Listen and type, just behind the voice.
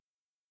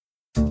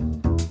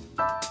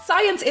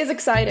Science is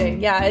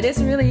exciting. Yeah, it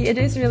is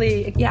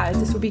really, yeah,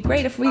 this would be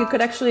great if we could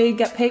actually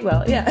get paid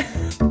well. Yeah.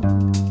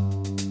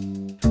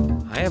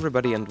 Hi,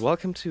 everybody, and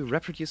welcome to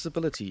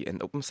Reproducibility, an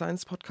open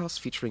science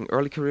podcast featuring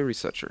early career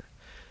researcher.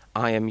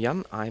 I am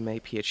Jan. I'm a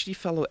PhD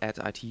fellow at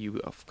ITU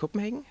of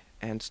Copenhagen,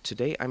 and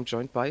today I'm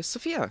joined by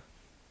Sophia.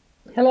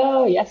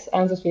 Hello, yes,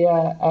 I'm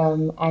Sophia.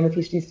 I'm a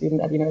PhD student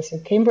at the University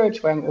of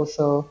Cambridge, where I'm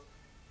also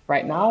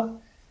right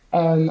now.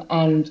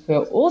 And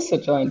we're also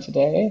joined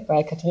today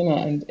by Katrina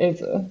and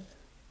Ilse.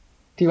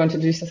 Do you want to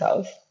introduce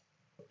yourselves?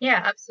 Yeah,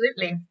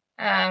 absolutely.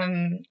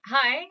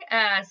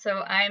 Hi, so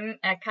I'm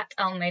Kat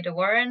Almeida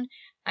Warren.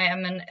 I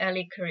am an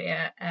early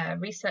career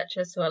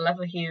researcher, so a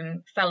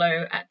Leverhulme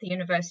Fellow at the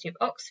University of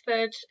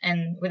Oxford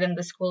and within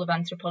the School of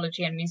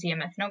Anthropology and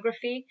Museum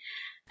Ethnography.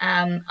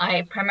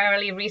 I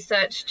primarily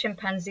research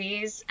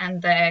chimpanzees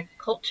and their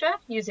culture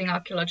using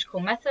archaeological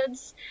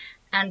methods.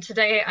 And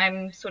today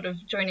I'm sort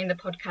of joining the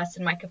podcast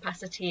in my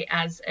capacity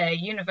as a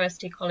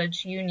University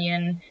College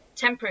Union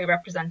temporary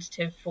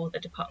representative for the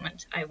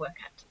department I work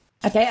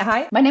at. Okay,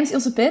 hi. My name is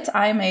Ilse.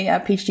 I'm a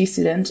PhD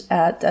student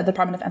at the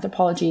Department of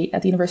Anthropology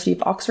at the University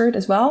of Oxford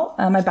as well.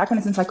 My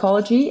background is in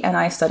psychology and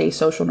I study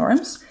social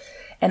norms.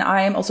 And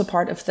I am also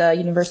part of the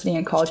University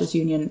and Colleges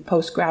Union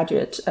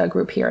postgraduate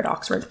group here at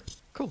Oxford.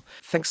 Cool.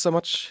 Thanks so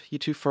much, you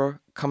two, for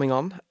coming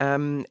on.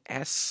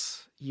 As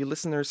you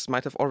listeners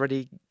might have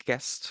already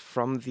guessed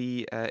from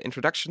the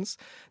introductions,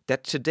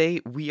 that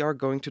today we are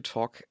going to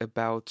talk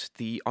about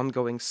the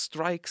ongoing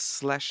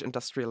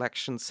strikes/industrial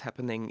actions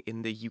happening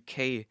in the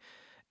UK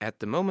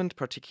at the moment,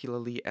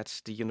 particularly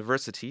at the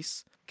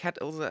universities. Kat,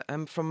 Ilse,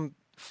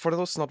 for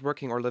those not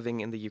working or living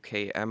in the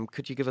UK,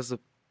 could you give us a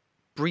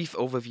brief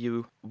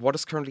overview what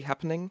is currently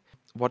happening,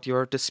 what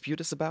your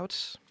dispute is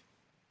about?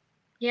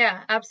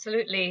 Yeah,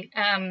 absolutely.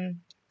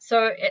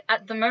 So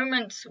at the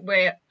moment,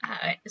 we're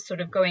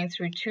sort of going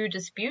through two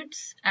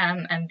disputes,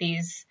 and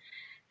these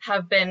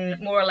have been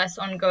more or less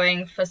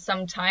ongoing for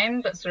some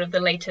time, but sort of the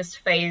latest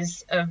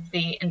phase of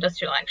the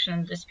industrial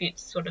action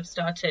disputes sort of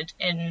started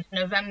in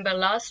November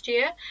last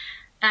year.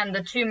 And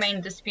the two main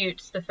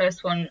disputes, the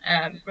first one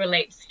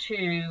relates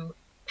to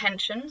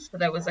pensions. So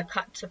there was a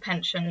cut to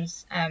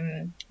pensions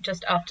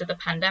just after the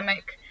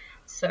pandemic.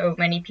 So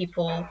many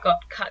people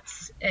got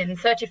cuts in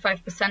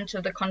 35%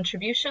 of the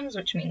contributions,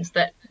 which means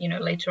that,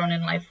 later on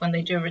in life when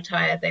they do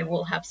retire, they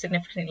will have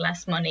significantly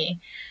less money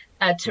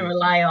to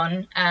rely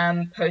on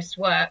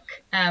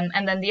post-work.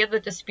 And then the other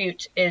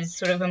dispute is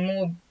sort of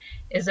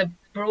a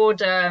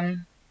broader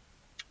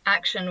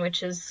action,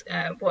 which is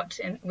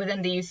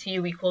within the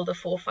UCU we call the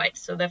four fights.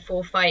 So they're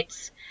four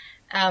fights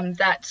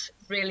that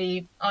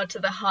really are to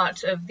the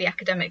heart of the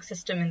academic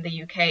system in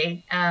the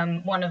UK.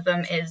 One of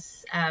them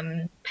is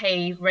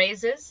pay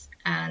raises,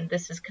 and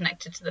this is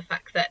connected to the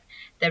fact that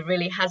there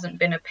really hasn't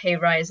been a pay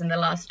rise in the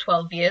last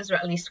 12 years, or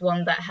at least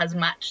one that has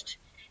matched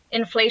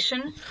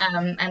inflation.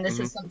 And this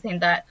is something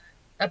that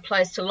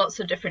applies to lots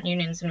of different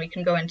unions, and we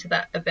can go into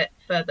that a bit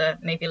further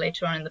maybe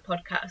later on in the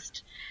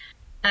podcast.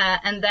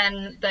 And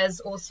then there's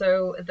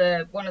also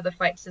one of the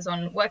fights is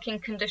on working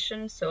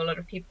conditions. So a lot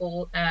of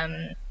people,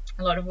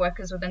 a lot of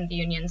workers within the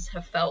unions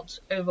have felt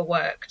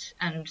overworked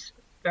and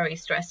very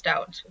stressed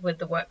out with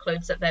the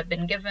workloads that they've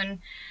been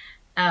given.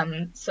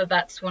 So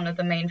that's one of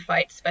the main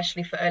fights,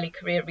 especially for early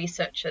career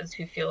researchers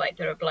who feel like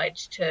they're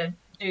obliged to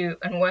do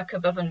and work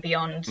above and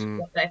beyond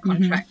what their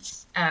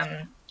contracts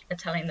are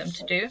telling them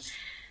to do.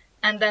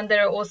 And then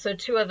there are also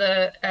two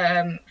other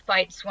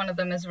fights. One of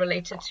them is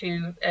related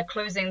to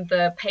closing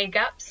the pay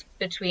gaps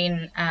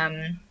between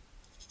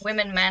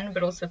women, men,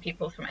 but also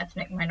people from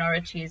ethnic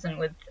minorities and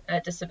with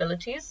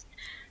disabilities.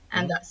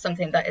 And that's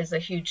something that is a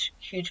huge,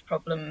 huge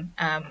problem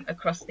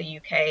across the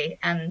UK.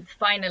 And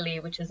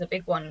finally, which is a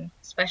big one,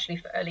 especially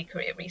for early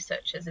career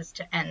researchers, is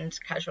to end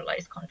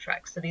casualized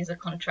contracts. So these are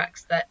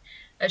contracts that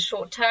are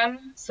short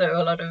term. So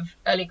a lot of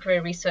early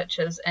career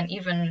researchers and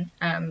even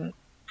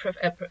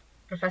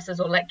professors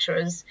or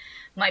lecturers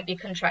might be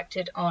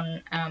contracted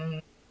on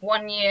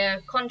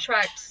 1-year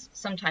contracts,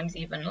 sometimes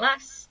even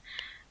less.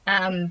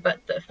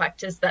 But the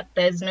fact is that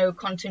there's no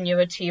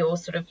continuity or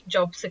sort of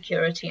job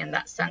security in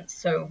that sense.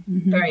 So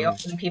very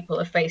often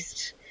people are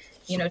faced,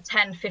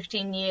 10,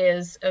 15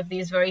 years of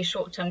these very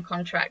short-term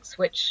contracts,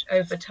 which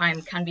over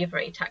time can be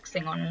very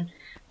taxing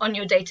on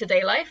your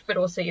day-to-day life, but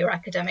also your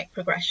academic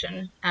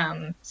progression.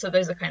 So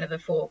those are kind of the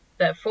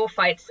four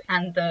fights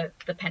and the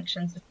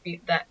pensions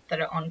dispute that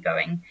are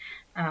ongoing.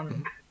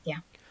 Yeah.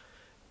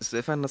 So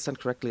if I understand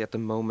correctly, at the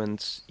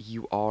moment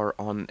you are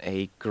on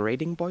a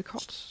grading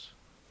boycott?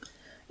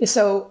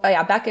 So,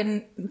 back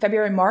in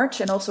February,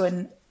 March, and also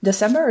in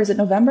December, or is it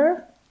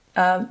November?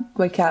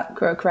 Wait,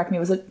 correct me,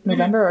 was it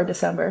November or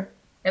December?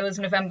 It was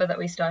November that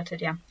we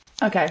started, yeah.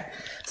 Okay.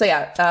 So,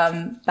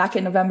 back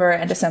in November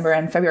and December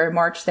and February,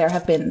 March, there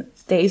have been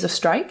days of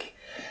strike.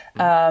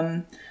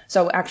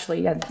 So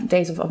actually,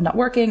 days of not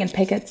working and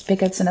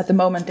pickets. And at the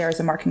moment, there is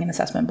a marking and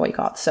assessment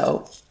boycott.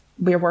 So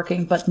we're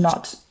working, but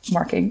not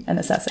marking and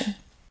assessing.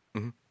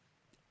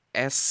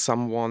 As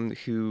someone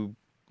who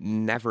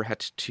never had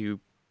to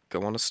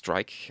go on a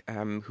strike,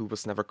 who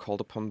was never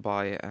called upon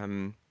by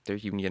their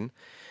union.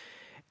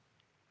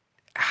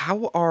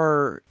 How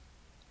are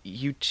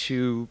you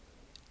two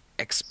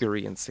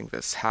experiencing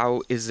this?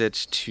 How is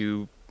it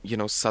to,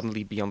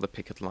 suddenly be on the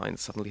picket line,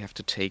 suddenly have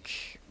to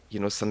take,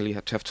 suddenly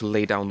have to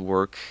lay down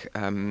work?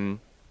 How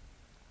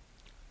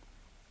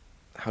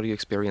are you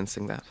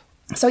experiencing that?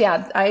 So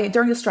yeah,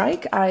 during the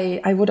strike,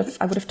 I would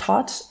have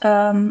taught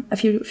a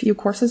few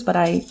courses, but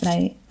I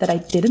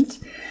didn't,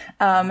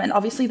 and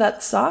obviously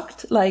that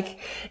sucked. Like,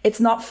 it's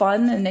not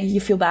fun, and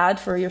you feel bad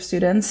for your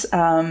students.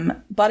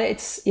 But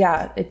it's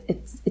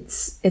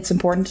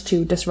important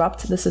to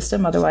disrupt the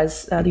system,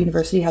 otherwise the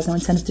university has no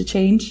incentive to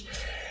change.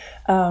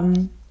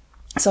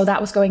 So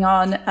that was going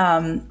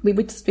on. We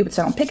would stand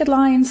on picket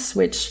lines,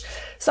 which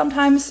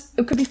sometimes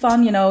it could be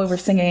fun. We're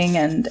singing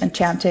and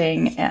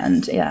chanting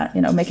and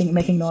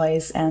making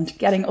noise and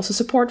getting also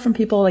support from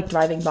people, like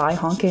driving by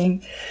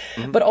honking.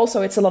 Mm-hmm. But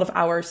also it's a lot of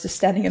hours just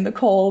standing in the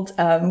cold,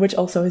 which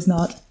also is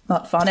not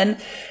fun. And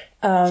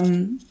I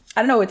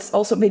don't know, it's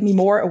also made me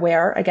more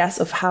aware, I guess,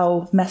 of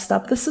how messed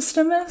up the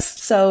system is.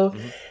 So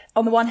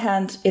on the one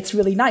hand, it's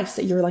really nice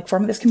that you're like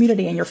forming this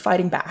community and you're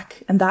fighting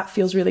back, and that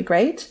feels really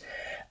great.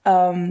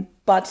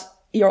 But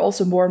you're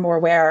also more and more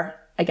aware,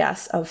 I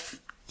guess, of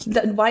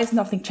why is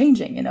nothing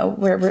changing?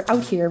 We're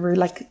out here, we're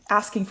like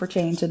asking for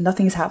change and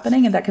nothing is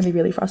happening, and that can be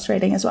really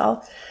frustrating as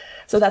well.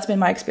 So that's been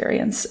my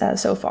experience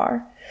so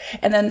far.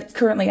 And then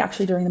currently,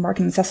 actually, during the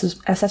marking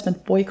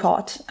assessment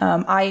boycott,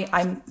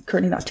 I'm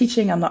currently not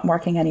teaching. I'm not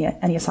marking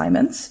any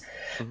assignments,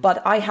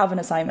 but I have an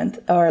assignment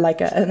or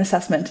like an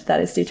assessment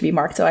that is due to be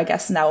marked. So I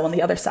guess now on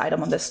the other side,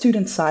 I'm on the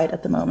student side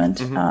at the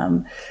moment.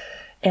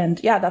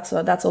 And yeah, that's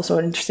also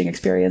an interesting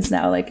experience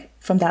now, like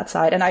from that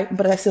side.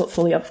 But I still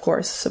fully, of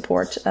course,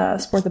 support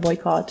the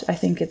boycott. I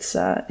think it's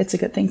a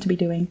good thing to be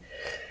doing,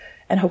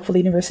 and hopefully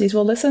universities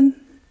will listen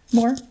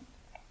more.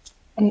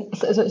 And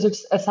so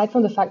aside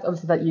from the fact,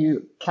 obviously, that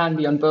you can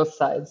be on both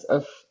sides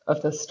of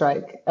the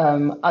strike,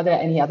 are there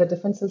any other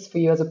differences for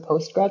you as a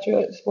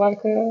postgraduate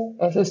worker,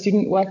 as a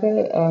student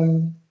worker,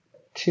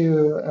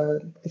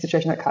 to the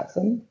situation at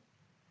Katzen?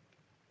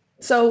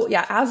 So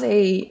yeah, as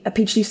a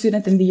PhD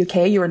student in the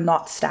UK, you are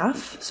not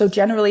staff. So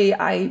generally,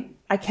 I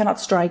cannot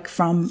strike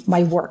from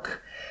my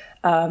work,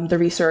 the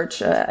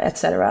research,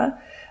 etc.,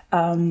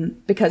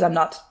 because I'm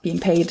not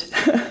being paid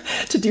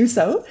to do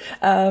so.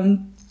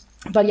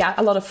 But yeah,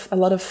 a lot of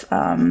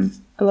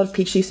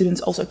PhD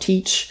students also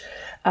teach,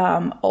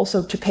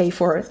 also to pay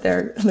for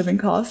their living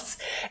costs,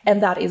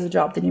 and that is a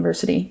job the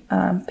university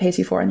pays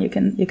you for, and you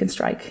can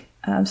strike.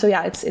 So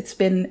yeah, it's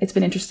been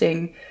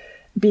interesting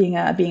being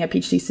a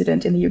PhD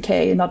student in the UK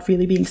and not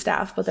really being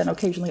staff, but then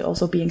occasionally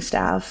also being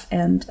staff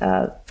and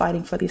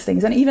fighting for these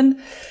things. And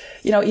even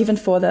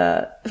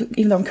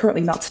though I'm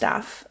currently not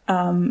staff,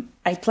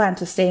 I plan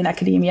to stay in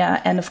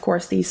academia. And of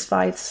course, these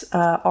fights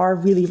are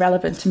really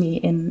relevant to me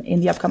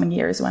in the upcoming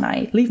years when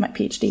I leave my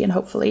PhD and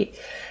hopefully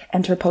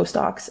enter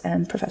postdocs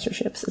and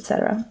professorships,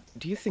 etc.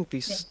 Do you think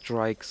these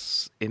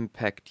strikes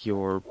impact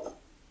your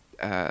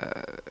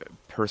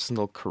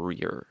personal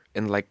career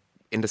in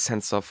the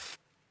sense of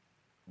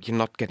you're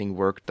not getting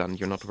work done,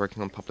 you're not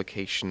working on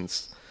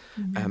publications,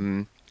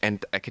 and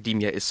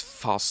academia is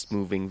fast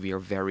moving. We are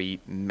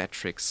very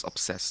metrics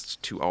obsessed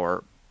to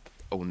our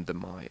own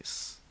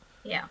demise.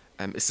 Yeah.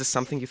 Is this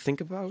something you think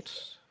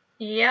about?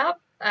 Yeah.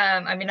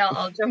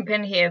 I'll jump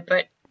in here,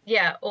 but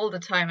yeah, all the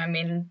time. I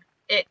mean,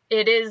 it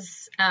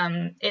is,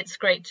 it's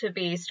great to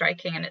be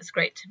striking, and it's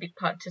great to be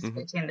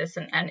participating in this,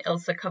 and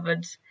Ilse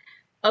covered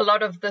a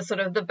lot of the sort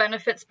of the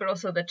benefits, but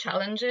also the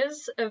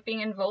challenges of being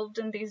involved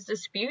in these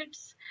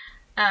disputes.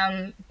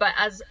 But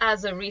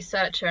as a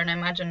researcher, and I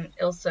imagine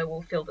Ilse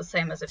will feel the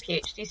same as a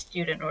PhD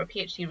student or a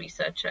PhD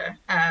researcher,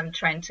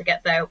 trying to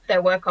get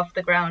their work off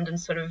the ground and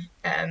sort of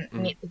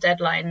meet the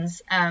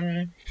deadlines,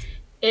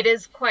 it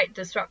is quite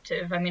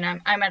disruptive. I mean,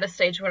 I'm at a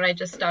stage where I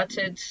just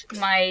started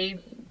my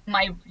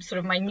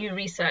new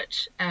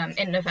research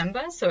in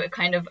November, so it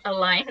kind of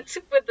aligned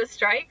with the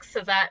strike.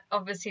 So that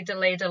obviously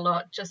delayed a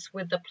lot just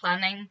with the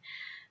planning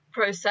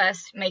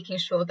process, making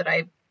sure that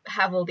I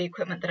have all the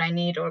equipment that I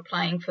need or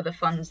applying for the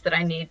funds that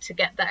I need to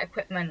get that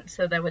equipment.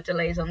 So there were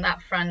delays on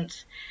that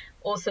front.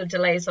 Also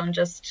delays on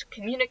just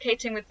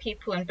communicating with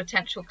people and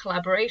potential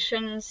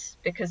collaborations,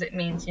 because it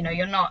means,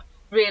 you're not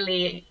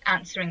really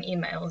answering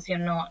emails. You're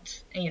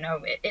not,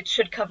 it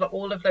should cover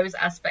all of those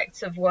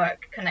aspects of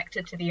work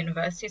connected to the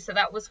university. So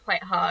that was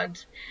quite hard.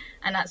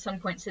 And at some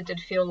points it did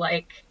feel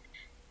like,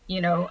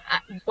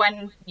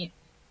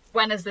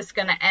 when is this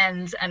going to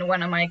end, and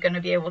when am I going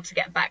to be able to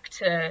get back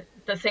to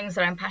the things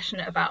that I'm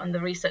passionate about and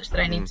the research that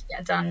I need to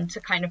get done to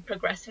kind of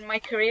progress in my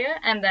career.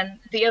 And then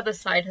the other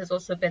side has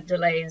also been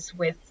delays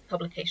with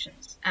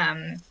publications.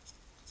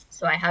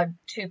 So I had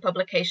 2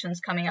 publications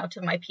coming out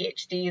of my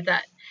PhD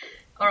that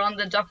are on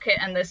the docket,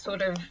 and they're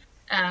sort of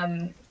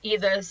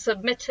either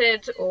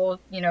submitted or,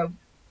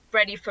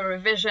 ready for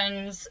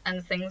revisions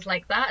and things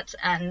like that.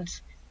 And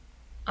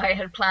I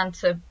had planned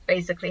to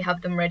basically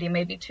have them ready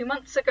maybe 2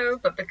 months ago,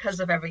 but because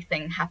of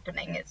everything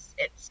happening,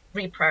 it's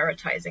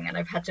reprioritizing, and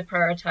I've had to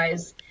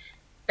prioritize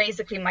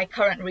basically my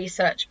current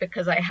research,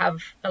 because I have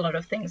a lot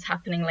of things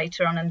happening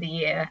later on in the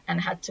year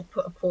and had to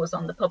put a pause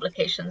on the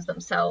publications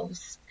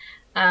themselves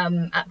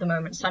at the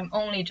moment. So I'm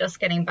only just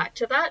getting back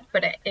to that,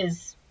 but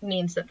it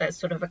means that there's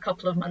sort of a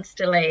couple of months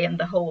delay in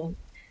the whole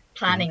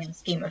planning and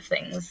scheme of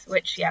things,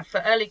 which, yeah,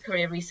 for early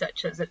career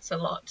researchers, it's a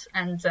lot.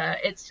 And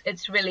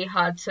it's really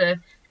hard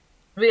to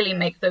really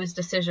make those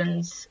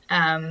decisions.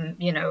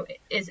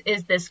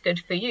 Is this good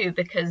for you?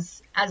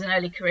 Because as an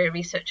early career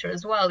researcher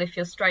as well, if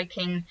you're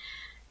striking,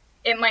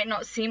 it might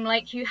not seem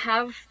like you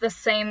have the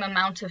same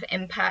amount of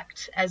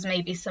impact as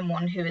maybe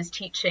someone who is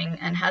teaching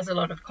and has a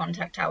lot of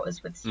contact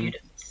hours with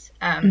students.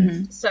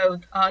 So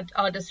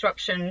our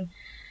disruption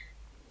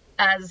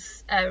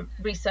as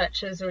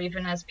researchers or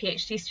even as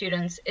PhD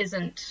students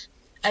isn't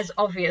as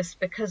obvious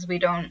because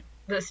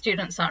the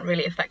students aren't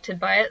really affected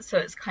by it. So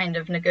it's kind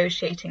of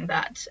negotiating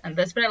that. And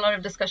there's been a lot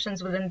of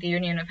discussions within the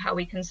union of how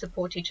we can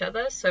support each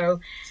other. So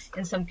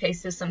in some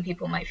cases, some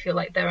people might feel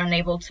like they're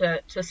unable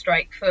to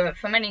strike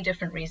for many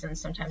different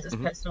reasons. Sometimes it's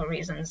personal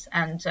reasons,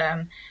 and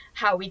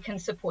how we can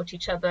support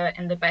each other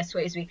in the best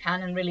ways we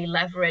can and really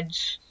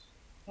leverage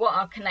what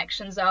our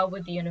connections are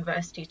with the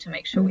university to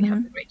make sure we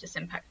have the greatest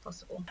impact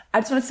possible.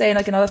 I just want to say,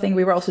 like, another thing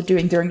we were also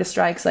doing during the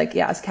strikes, like,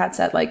 yeah, as Kat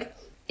said, like,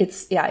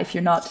 if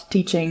you're not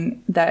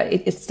teaching, that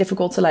it's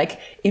difficult to like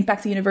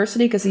impact the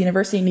university, because the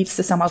university needs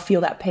to somehow feel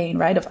that pain,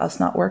 right, of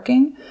us not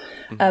working.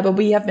 But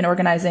we have been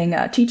organizing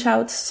teach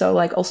outs, so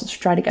like also to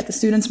try to get the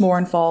students more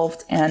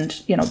involved and,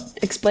 you know,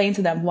 explain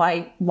to them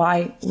why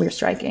we're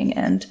striking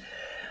and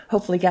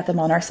hopefully get them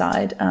on our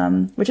side,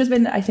 which has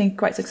been, I think,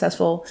 quite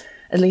successful.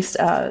 At least,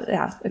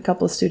 a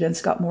couple of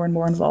students got more and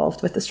more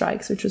involved with the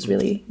strikes, which was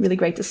really, really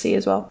great to see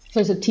as well.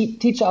 So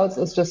teach outs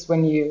is just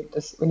when you.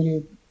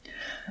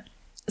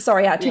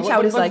 Sorry, yeah, teach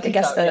out is like, I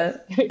guess,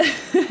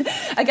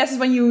 I guess is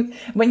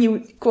when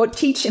you quote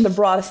teach in the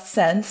broadest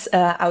sense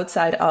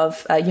outside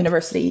of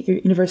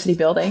university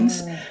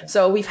buildings.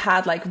 So we've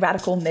had like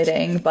radical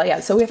knitting, but yeah,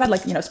 so we've had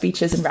like, you know,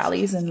 speeches and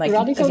rallies and like,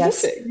 radical I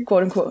guess, knitting.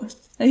 Quote unquote,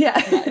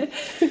 yeah,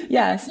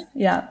 yes,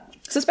 yeah.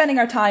 So spending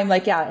our time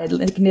like, yeah,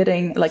 like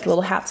knitting like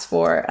little hats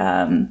for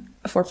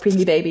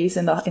preemie babies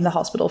in the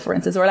hospital, for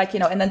instance, or like, you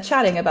know, and then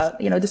chatting about,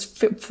 you know,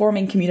 just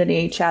forming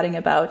community, chatting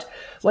about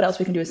what else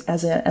we can do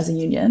as a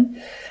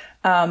union.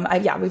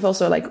 We've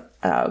also like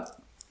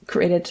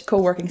created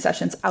co-working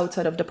sessions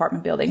outside of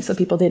department buildings, so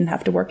people didn't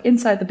have to work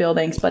inside the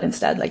buildings, but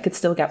instead like could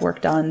still get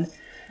work done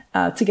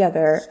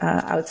together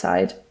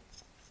outside.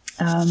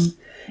 And,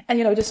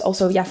 you know, just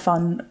also,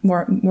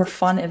 more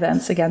fun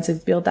events again to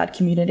build that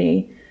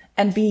community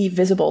and be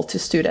visible to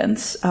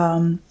students. We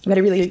had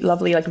a really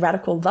lovely like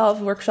radical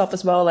love workshop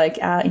as well, like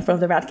in front of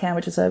the Radcan,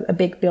 which is a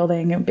big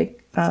building,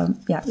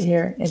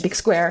 here, a big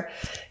square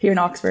here in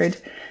Oxford,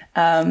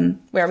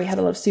 where we had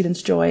a lot of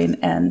students join.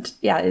 And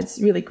yeah, it's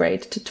really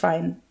great to try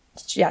and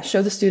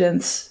show the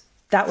students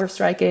that we're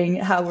striking,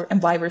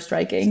 and why we're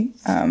striking.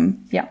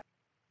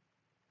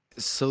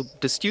 So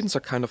the students are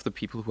kind of the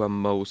people who are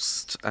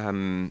most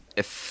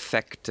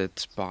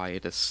affected by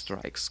the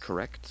strikes,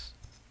 correct?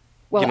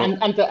 Well, you know,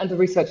 and the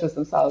researchers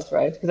themselves,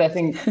 right? Because I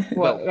think,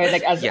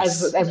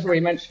 as Rory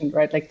mentioned,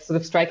 right, like sort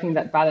of striking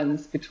that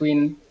balance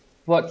between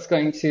what's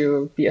going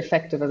to be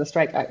effective as a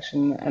strike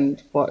action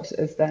and what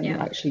is then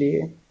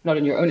actually not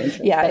in your own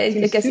interest. Yeah,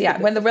 I guess,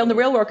 when the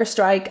real workers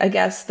strike, I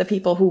guess the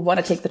people who want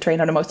to take the train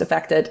are the most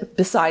affected,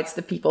 besides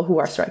the people who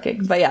are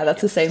striking. But yeah,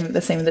 that's the same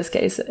in this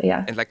case.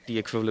 Yeah, and like the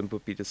equivalent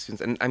would be the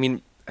students. And I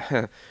mean,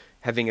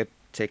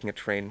 taking a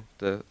train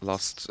the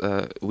last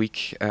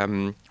week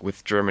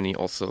with Germany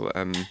also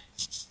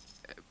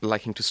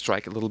liking to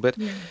strike a little bit.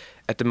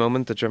 At the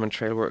moment, the German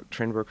train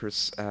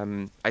workers,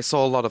 I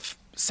saw a lot of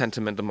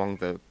sentiment among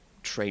the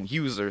train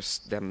users,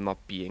 them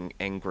not being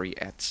angry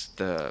at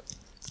the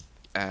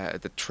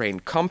train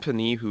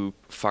company who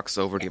fucks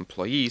over the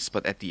employees,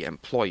 but at the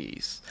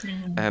employees.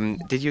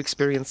 Did you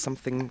experience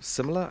something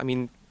similar? I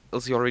mean,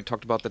 Ilse already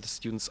talked about that the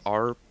students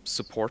are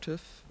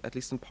supportive, at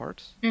least in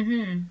part.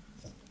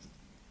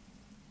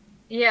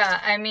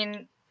 Yeah, I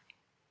mean,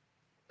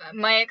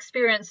 my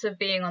experience of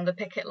being on the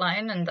picket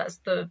line, and that's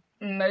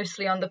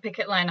mostly on the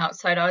picket line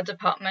outside our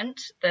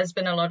department, there's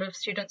been a lot of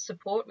student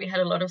support. We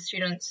had a lot of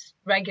students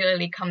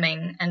regularly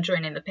coming and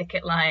joining the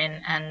picket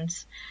line and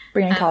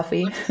bringing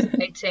coffee,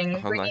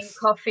 bringing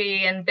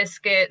coffee and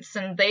biscuits,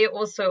 and they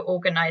also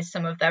organized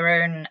some of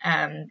their own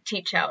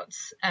teach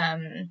outs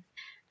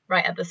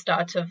right at the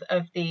start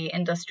of the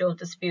industrial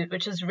dispute,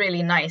 which is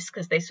really nice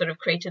because they sort of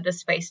created this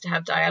space to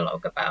have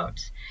dialogue about.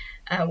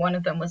 One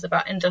of them was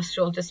about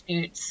industrial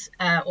disputes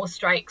or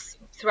strikes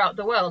throughout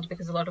the world,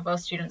 because a lot of our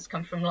students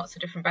come from lots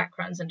of different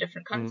backgrounds in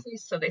different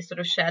countries. So they sort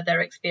of shared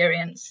their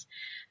experience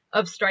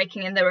of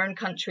striking in their own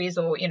countries,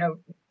 or, you know,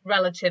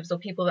 relatives or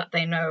people that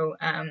they know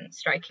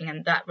striking,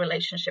 and that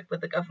relationship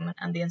with the government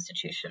and the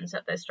institutions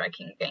that they're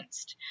striking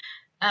against.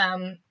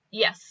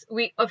 Yes,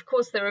 of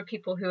course, there are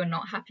people who are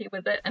not happy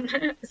with it,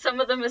 and some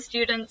of them are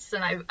students,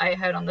 and I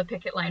heard on the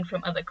picket line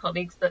from other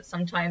colleagues that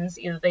sometimes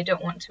either they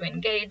don't want to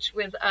engage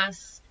with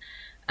us,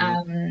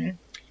 and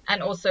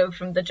also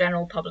from the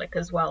general public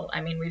as well.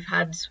 I mean, we've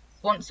had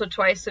once or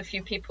twice a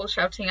few people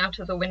shouting out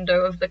of the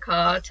window of the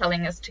car,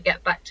 telling us to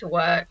get back to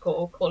work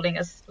or calling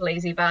us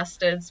lazy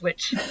bastards,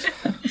 which is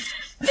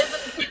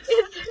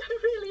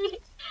really,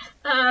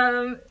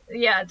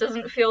 it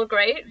doesn't feel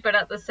great. But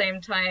at the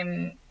same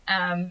time,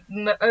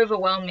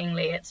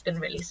 overwhelmingly, it's been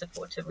really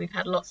supportive. We've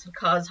had lots of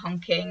cars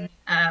honking,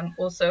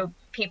 also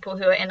people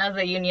who are in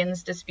other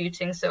unions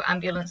disputing, so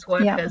ambulance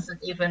workers and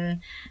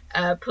even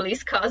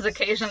police cars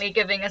occasionally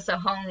giving us a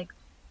honk.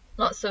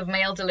 Lots of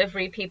mail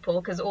delivery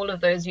people, because all of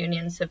those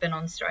unions have been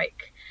on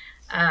strike,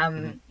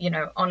 on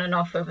and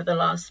off over the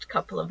last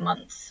couple of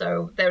months.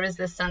 So there is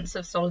this sense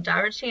of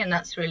solidarity, and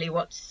that's really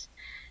what's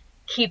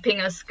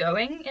keeping us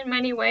going in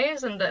many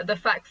ways. And the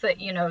fact that,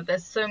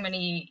 there's so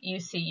many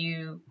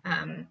UCU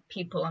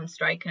people on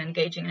strike and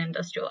engaging in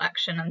industrial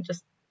action, and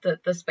just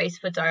the space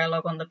for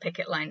dialogue on the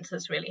picket lines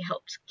has really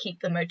helped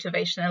keep the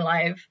motivation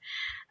alive.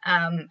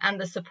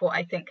 And the support,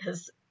 I think,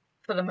 has,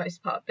 for the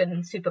most part,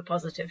 been super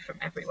positive from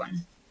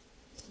everyone.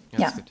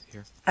 Yeah,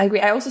 I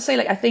agree. I also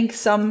say, I think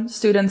some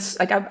students,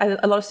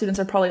 a lot of students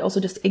are probably also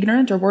just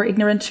ignorant or were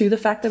ignorant to the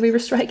fact that we were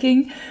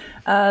striking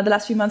the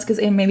last few months. Because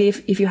maybe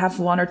if you have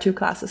 1 or 2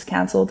 classes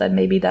canceled, then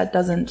maybe that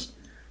doesn't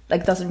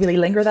really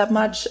linger that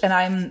much. And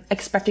I'm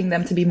expecting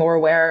them to be more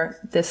aware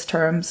this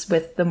terms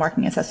with the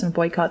marking assessment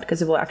boycott,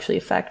 because it will actually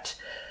affect,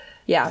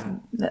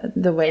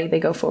 the way they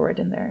go forward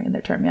in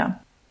their term. Yeah.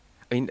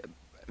 I mean,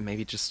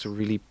 maybe just to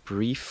really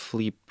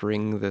briefly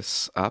bring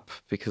this up,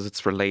 because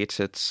it's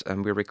related.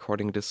 We're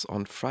recording this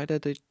on Friday,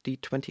 the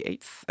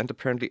 28th, and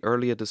apparently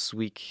earlier this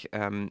week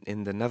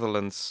in the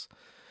Netherlands,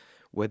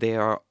 where they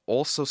are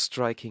also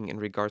striking in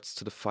regards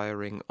to the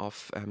firing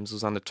of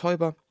Susanne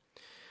Teuber.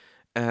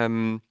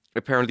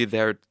 Apparently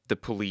there, the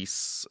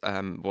police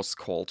was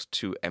called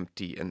to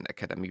empty an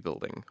academy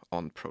building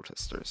on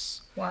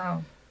protesters.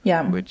 Wow.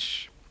 Yeah.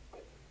 Which,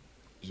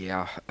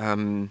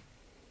 I'm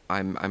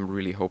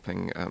really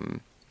hoping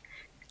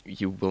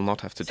you will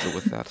not have to deal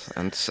with that,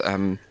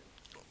 and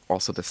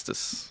also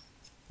this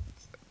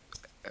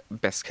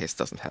best case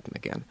doesn't happen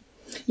again.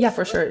 Yeah,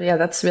 for sure. Yeah,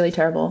 that's really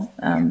terrible.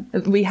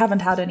 We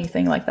haven't had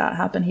anything like that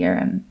happen here,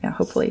 and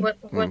hopefully.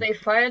 Were they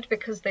fired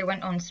because they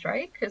went on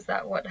strike? Is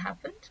that what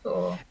happened,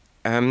 or?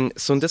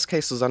 So in this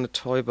case, Susanne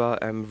Teuber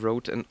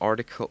wrote an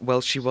article.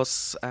 Well, she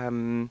was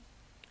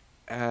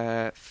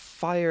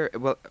fired.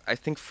 Well, I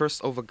think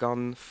first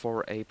overgone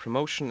for a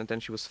promotion, and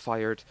then she was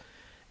fired,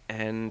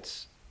 and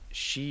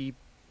she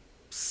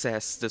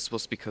says this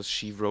was because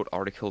she wrote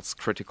articles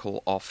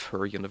critical of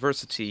her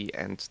university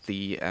and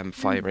the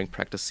firing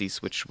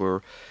practices, which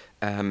were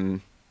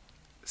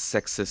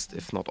sexist,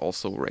 if not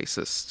also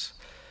racist.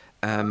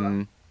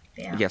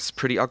 Yes,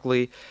 pretty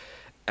ugly.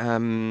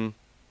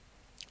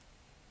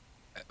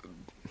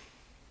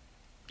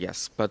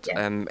 Yes, but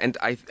and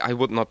I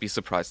would not be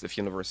surprised if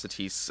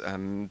universities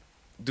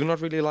do not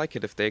really like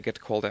it if they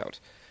get called out.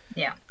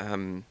 Yeah.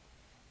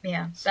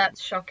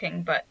 That's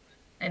shocking, but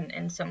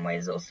in some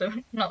ways also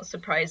not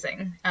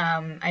surprising.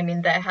 I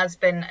mean, there has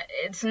been,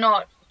 it's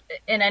not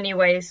in any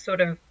way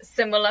sort of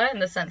similar in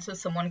the sense of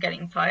someone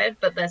getting fired,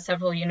 but there are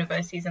several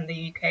universities in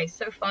the UK,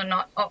 so far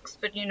not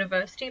Oxford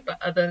University,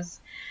 but others,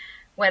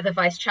 where the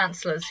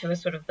vice-chancellors, who are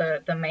sort of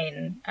the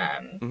main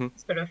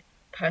sort of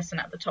person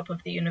at the top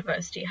of the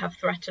university, have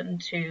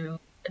threatened to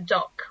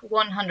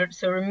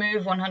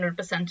remove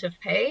 100% of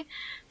pay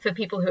for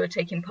people who are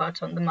taking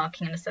part on the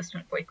marking and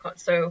assessment boycott.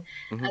 So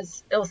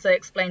as Ilse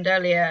explained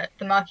earlier,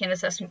 the marking and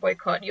assessment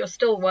boycott, you're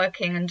still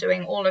working and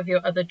doing all of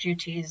your other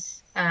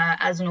duties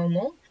as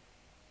normal.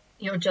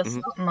 You're just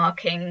not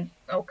marking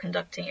or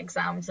conducting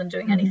exams and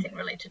doing anything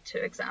related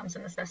to exams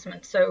and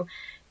assessment. So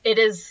it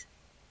is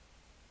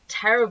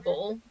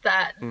terrible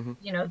that,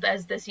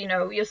 there's this,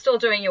 you're still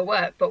doing your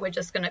work, but we're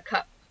just going to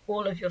cut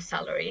all of your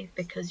salary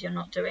because you're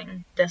not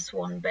doing this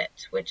one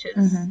bit, which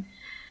is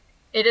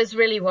it is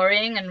really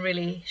worrying and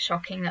really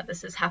shocking that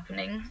this is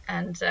happening.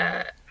 And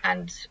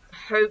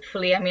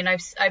hopefully, I mean,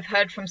 I've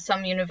heard from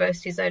some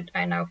universities,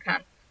 I now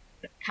can't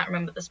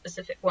remember the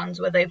specific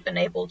ones, where they've been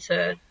able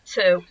to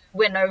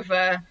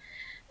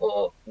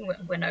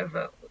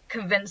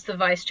convince the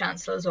vice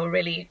chancellors or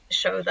really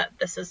show that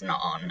this is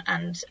not on,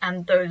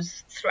 and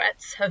those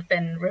threats have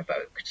been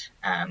revoked.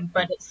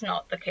 But it's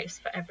not the case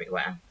for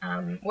everywhere.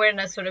 We're in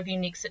a sort of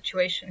unique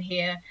situation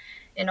here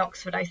in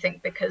Oxford, I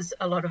think, because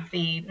a lot of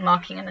the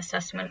marking and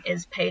assessment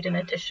is paid in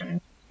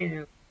addition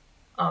to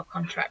our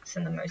contracts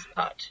in the most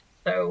part.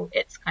 So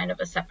it's kind of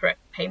a separate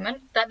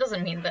payment. That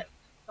doesn't mean that,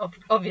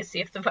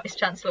 obviously, if the vice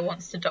chancellor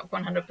wants to dock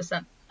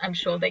 100%, I'm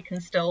sure they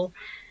can still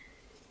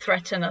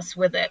threaten us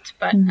with it,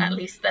 but at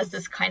least there's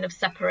this kind of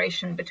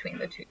separation between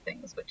the two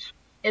things, which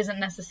isn't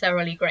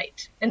necessarily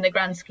great in the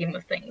grand scheme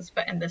of things,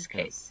 but in this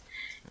case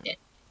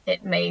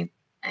it may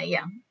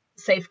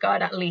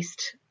safeguard at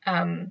least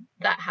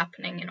that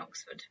happening in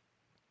Oxford.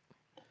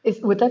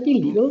 Would that be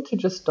legal to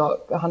just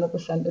dock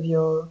 100% of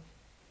your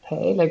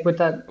pay? Like, would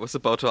that? I was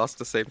about to ask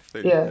the same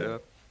thing. Yeah.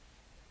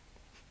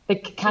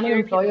 Like, can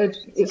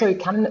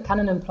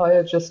an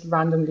employer just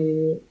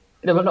randomly?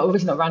 Well,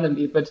 obviously not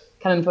randomly, but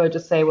can an employer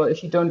just say, well,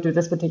 if you don't do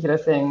this particular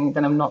thing,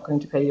 then I'm not going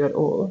to pay you at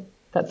all?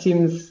 That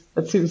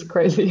seems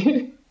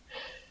crazy.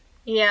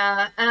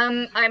 Yeah,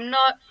 I'm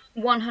not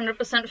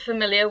 100%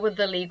 familiar with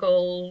the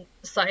legal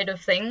side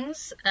of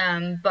things,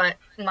 but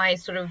my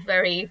sort of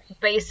very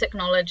basic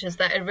knowledge is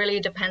that it really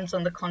depends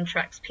on the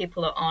contracts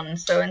people are on.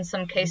 So in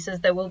some cases,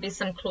 there will be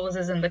some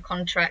clauses in the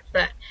contract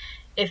that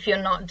if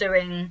you're not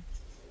doing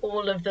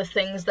all of the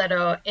things that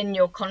are in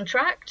your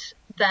contract,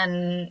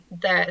 then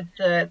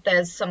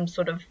there's some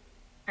sort of,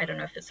 I don't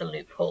know if it's a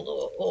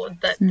loophole or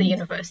that the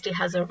university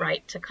has a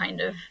right to kind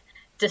of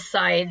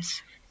decide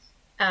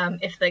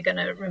if they're going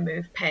to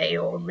remove pay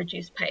or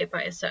reduce pay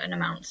by a certain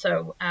amount.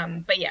 So,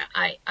 but yeah,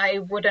 I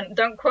wouldn't,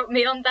 don't quote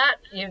me on that.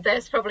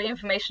 There's probably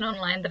information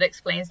online that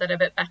explains that a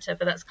bit better,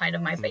 but that's kind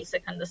of my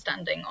basic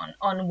understanding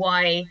on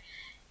why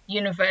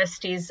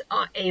universities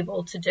are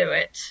able to do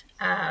it,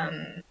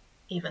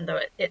 even though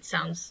it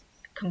sounds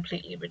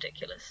completely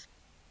ridiculous.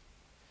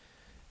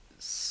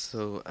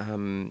 So,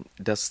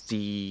 does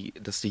the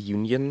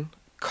union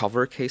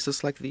cover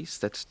cases like these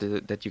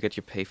that you get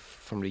your pay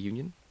from the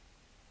union?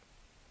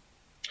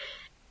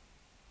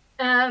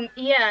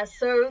 Yeah,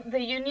 so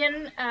the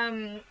union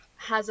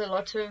has a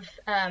lot of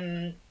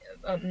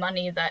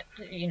money that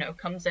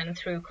comes in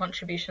through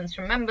contributions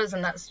from members,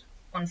 and that's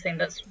one thing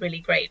that's really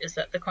great, is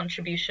that the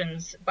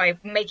contributions, by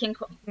making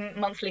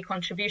monthly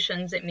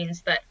contributions, it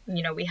means that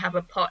we have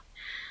a pot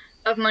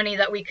of money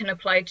that we can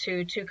apply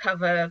to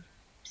cover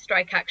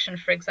strike action.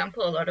 For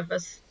example, a lot of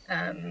us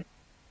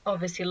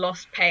obviously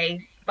lost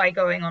pay by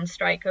going on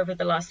strike over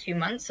the last few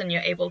months, and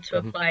you're able to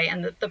apply,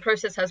 and the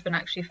process has been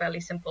actually fairly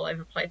simple. I've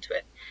applied to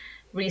it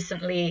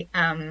recently,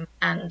 and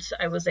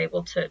I was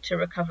able to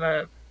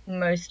recover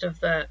most of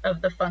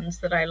the funds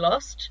that I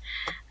lost.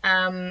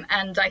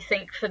 And I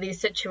think for these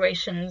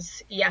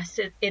situations, yes,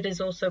 it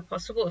is also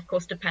possible, of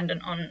course,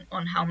 dependent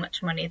on how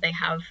much money they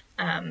have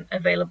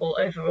available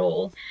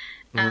overall.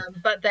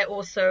 But they're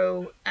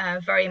also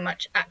very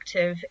much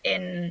active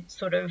in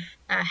sort of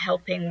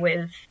helping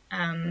with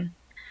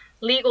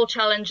legal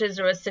challenges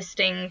or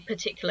assisting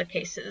particular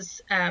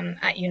cases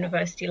at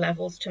university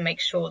levels to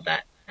make sure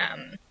that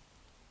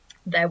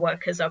their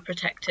workers are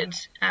protected.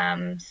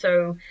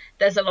 So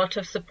there's a lot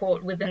of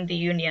support within the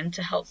union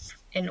to help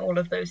in all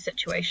of those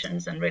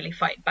situations and really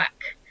fight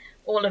back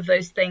all of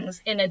those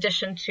things, in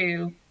addition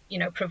to,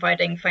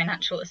 providing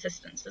financial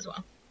assistance as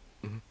well.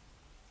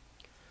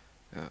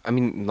 I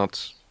mean,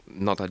 not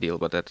ideal,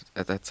 but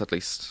that's at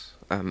least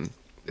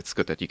it's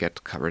good that you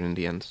get covered in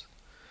the end.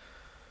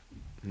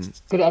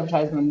 Good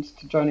advertisement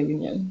to join a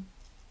union.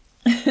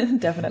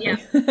 Definitely. Yeah,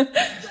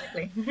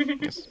 exactly.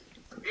 Yes.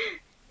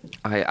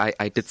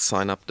 I did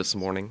sign up this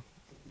morning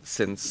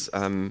since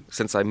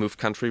I moved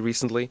country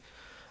recently.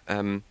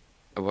 I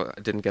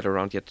didn't get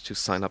around yet to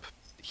sign up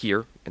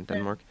here in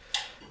Denmark.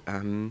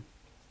 But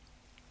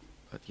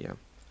yeah.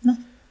 No.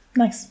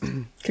 Nice.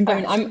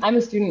 Congrats. I'm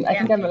a student. I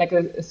think I'm like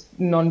a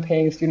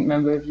non-paying student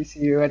member of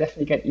UCU. I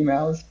definitely get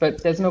emails,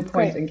 but there's no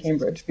point in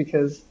Cambridge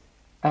because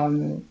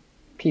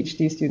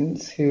PhD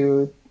students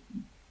who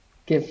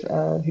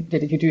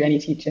do any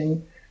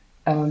teaching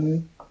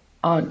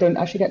don't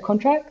actually get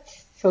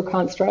contracts, so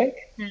can't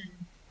strike.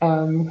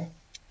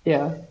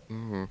 Yeah.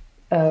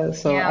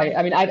 So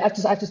yeah.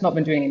 I've just not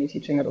been doing any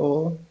teaching at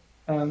all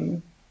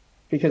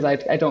because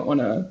I don't want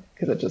to,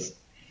 because it just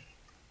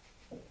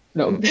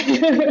didn't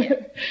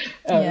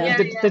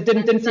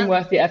seem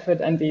worth the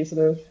effort and the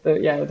sort of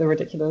the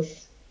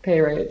ridiculous pay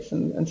rates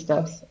and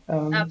stuff.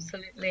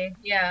 Absolutely,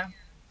 yeah.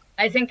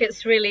 I think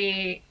it's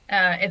really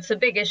it's a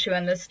big issue,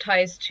 and this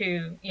ties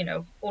to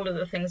all of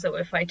the things that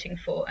we're fighting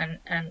for,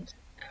 and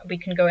we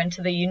can go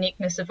into the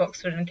uniqueness of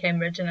Oxford and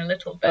Cambridge in a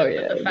little bit.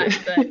 But the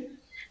fact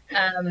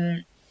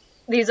that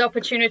these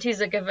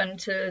opportunities are given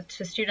to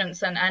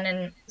students and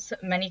in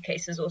many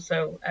cases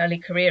also early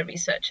career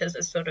researchers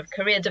as sort of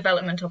career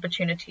development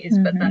opportunities,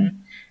 but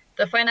then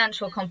the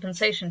financial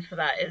compensation for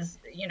that is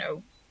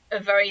a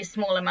very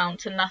small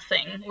amount to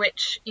nothing,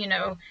 which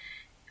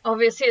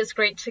obviously it's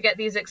great to get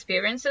these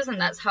experiences and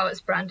that's how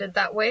it's branded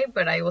that way,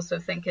 but I also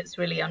think it's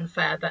really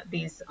unfair that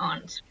these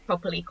aren't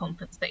properly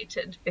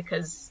compensated,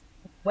 because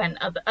when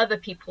other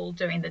people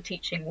doing the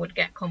teaching would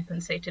get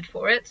compensated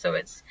for it. So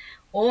it's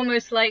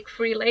almost like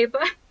free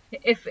labor,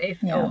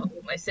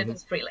 almost it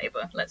is free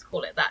labor, let's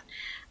call it that.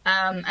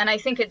 And I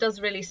think it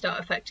does really start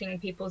affecting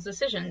people's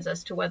decisions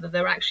as to whether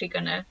they're actually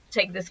going to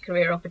take this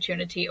career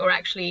opportunity or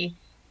actually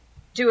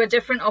do a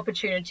different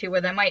opportunity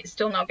where they might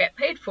still not get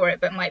paid for it,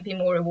 but might be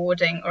more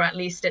rewarding, or at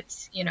least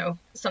it's,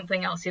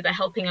 something else, either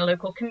helping a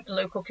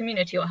local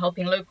community or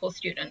helping local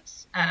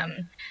students.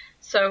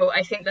 So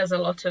I think there's a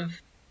lot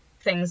of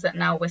things that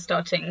now we're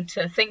starting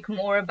to think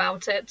more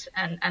about it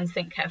and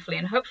think carefully,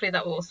 and hopefully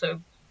that will also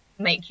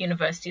make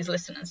universities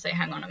listen and say,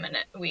 hang on a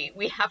minute,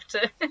 we have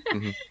to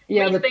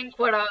rethink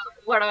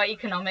what our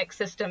economic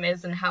system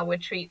is and how we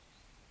treat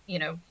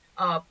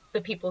the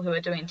people who are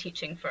doing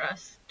teaching for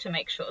us, to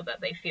make sure that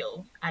they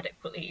feel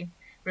adequately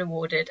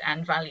rewarded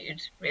and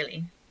valued,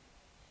 really.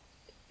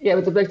 Yeah,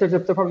 but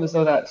the problem is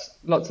though that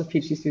lots of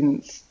PhD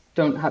students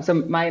don't have, so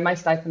my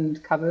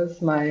stipend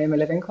covers my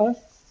living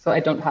costs, so I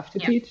don't have to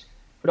teach.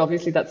 But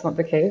obviously that's not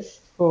the case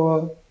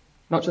for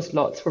not just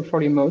lots, for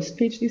probably most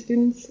PhD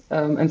students.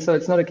 And so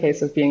it's not a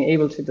case of being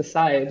able to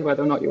decide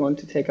whether or not you want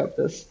to take up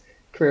this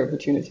career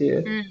opportunity,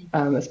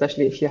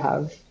 especially if you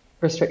have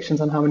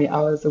restrictions on how many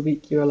hours a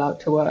week you're allowed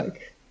to work.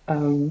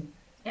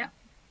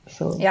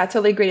 So yeah, I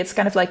totally agree. It's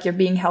kind of like you're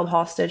being held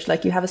hostage.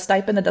 Like you have a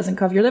stipend that doesn't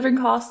cover your living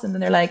costs, and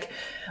then they're like,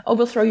 "Oh,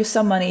 we'll throw you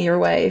some money your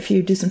way if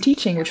you do some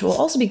teaching, which will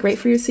also be great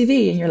for your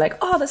CV." And you're like,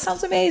 "Oh, that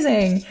sounds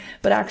amazing."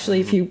 But actually,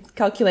 if you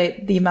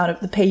calculate the amount of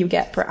the pay you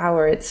get per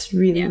hour, it's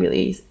really,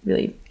 really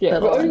yeah.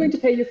 little. We're only going to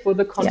pay you for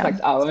the contract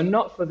hour,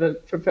 not for the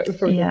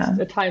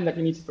the time that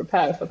you need to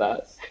prepare for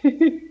that.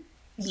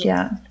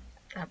 Yeah,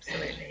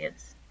 absolutely.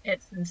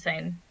 It's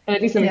insane. And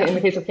at least in the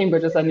case of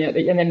Cambridge,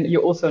 and then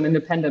you're also an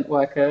independent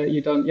worker.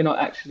 You don't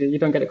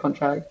get a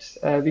contract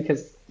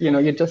because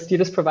you're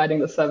just providing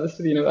the service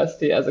to the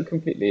university as a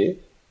completely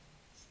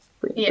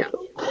free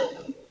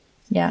person.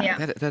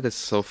 Yeah. That is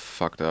so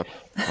fucked up,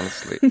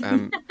 honestly.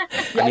 I'm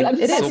just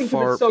laughing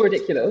because it's so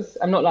ridiculous.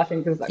 I'm not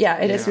laughing because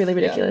it is really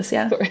ridiculous.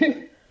 Yeah.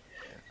 Sorry.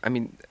 I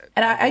mean,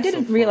 and I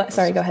didn't realize.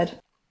 Sorry, go ahead.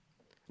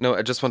 No,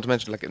 I just want to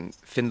mention, like in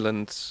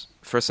Finland,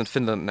 first in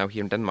Finland, now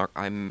here in Denmark,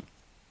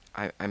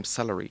 I'm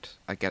salaried.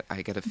 I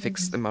get a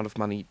fixed amount of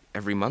money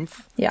every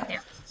month. Yeah.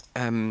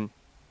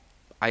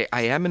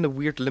 I am in a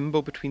weird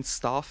limbo between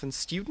staff and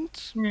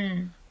student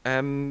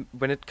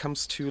when it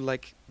comes to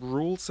like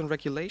rules and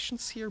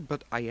regulations here.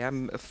 But I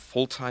am a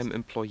full-time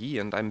employee,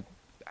 and I'm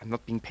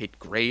not being paid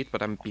great,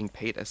 but I'm being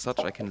paid as such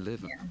I can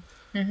live.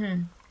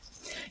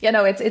 Yeah,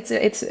 no,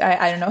 it's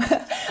I don't know.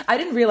 I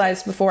didn't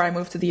realize before I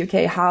moved to the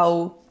UK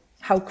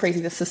how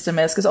crazy the system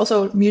is, because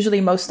also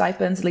usually most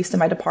stipends, at least in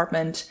my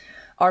department,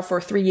 are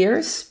for 3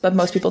 years, but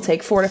most people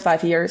take 4 to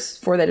 5 years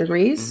for their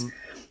degrees.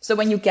 So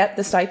when you get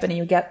the stipend and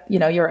you get,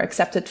 you're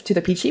accepted to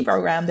the PhD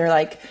program, they're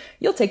like,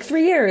 you'll take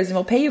 3 years and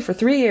we'll pay you for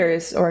 3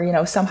 years,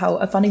 or, somehow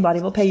a funding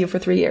body will pay you for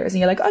 3 years. And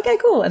you're like, okay,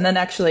 cool. And then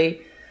actually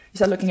you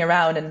start looking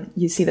around and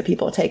you see that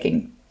people are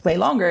taking way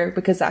longer,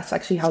 because that's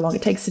actually how long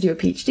it takes to do a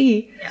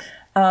PhD.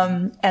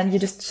 And you're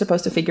just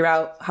supposed to figure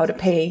out how to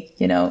pay,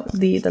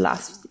 the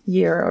last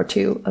year or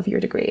two of your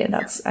degree. And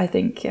that's, I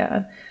think,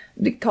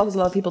 it causes a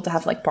lot of people to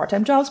have like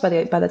part-time jobs by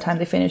the time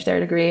they finish their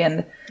degree.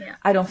 And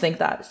I don't think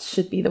that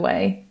should be the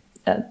way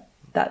that,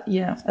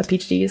 a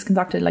PhD is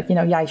conducted. Like,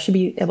 you should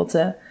be able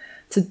to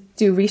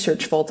do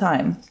research full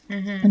time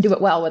and do it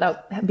well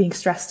without being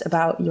stressed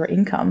about your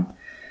income.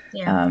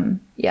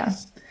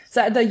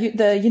 So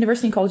the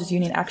University and Colleges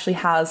Union actually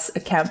has a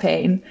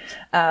campaign.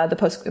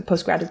 The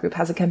postgraduate group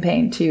has a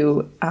campaign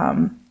to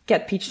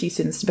get PhD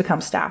students to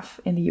become staff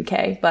in the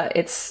UK, but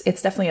it's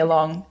definitely a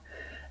long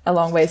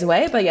ways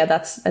away. But yeah,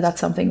 that's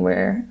something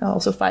we're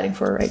also fighting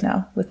for right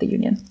now with the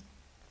union.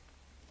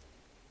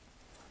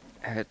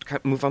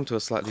 Move on to a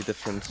slightly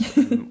different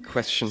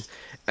question.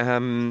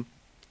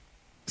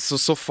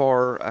 So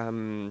far,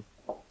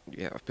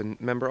 I've been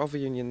member of a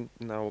union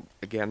now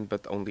again,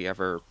 but only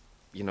ever,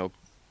 the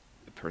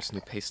person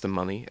who pays the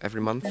money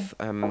every month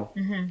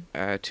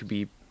to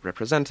be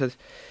represented.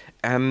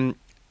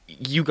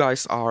 You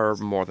guys are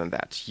more than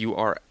that. You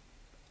are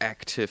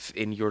active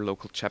in your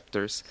local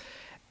chapters.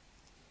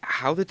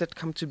 How did that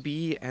come to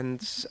be,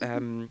 and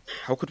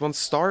how could one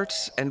start,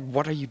 and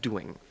what are you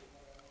doing?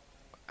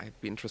 I'd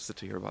be interested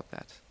to hear about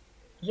that.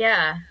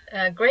 Yeah,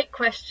 great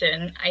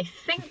question. I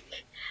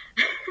think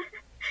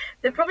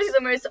probably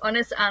the most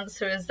honest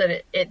answer is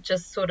that it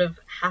just sort of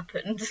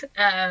happened.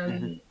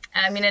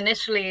 I mean,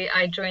 initially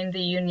I joined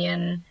the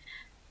union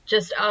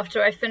just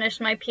after I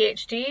finished my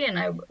PhD, and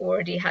I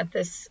already had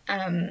this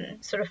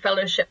sort of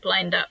fellowship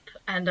lined up,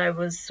 and I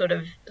was sort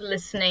of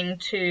listening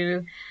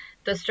to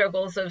the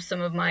struggles of some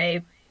of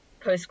my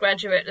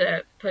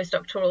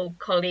postdoctoral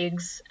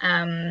colleagues,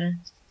 and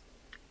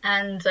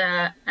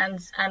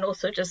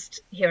also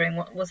just hearing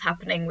what was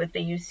happening with the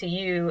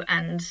UCU.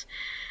 And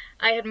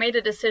I had made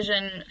a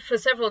decision for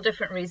several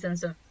different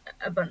reasons of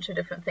a bunch of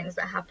different things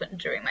that happened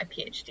during my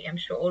PhD. I'm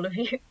sure all of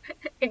you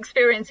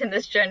experiencing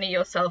this journey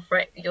yourselves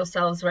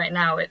right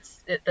now.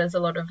 There's a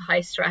lot of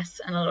high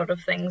stress and a lot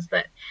of things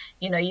that,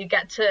 you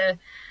get to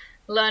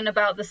learn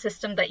about the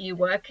system that you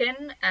work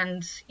in,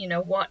 and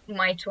what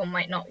might or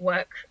might not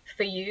work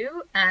for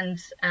you. And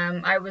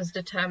I was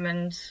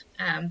determined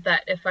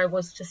that if I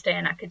was to stay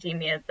in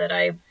academia,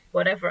 that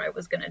whatever I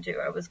was going to do,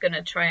 I was going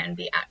to try and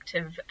be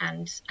active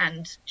and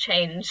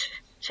change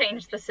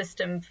the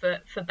system for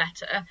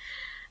better.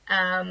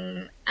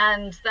 And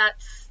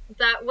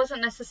that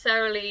wasn't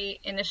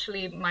necessarily,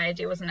 initially my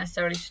idea wasn't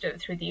necessarily to do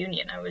it through the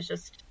union. I was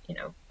just,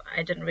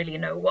 I didn't really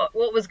know what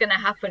was going to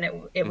happen.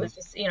 It was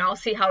just, I'll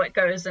see how it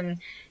goes. And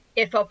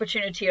if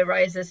opportunity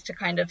arises to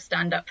kind of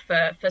stand up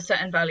for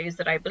certain values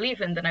that I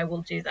believe in, then I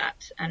will do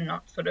that, and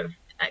not sort of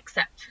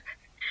accept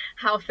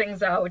how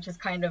things are, which is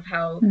kind of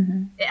how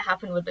it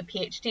happened with the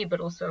PhD. But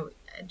also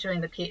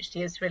during the PhD,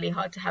 it's really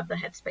hard to have the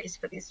headspace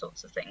for these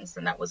sorts of things.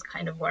 And that was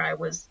kind of where I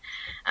was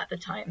at the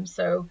time.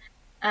 So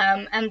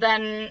and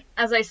then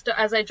as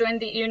I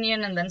joined the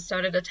union and then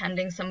started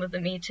attending some of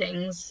the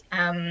meetings,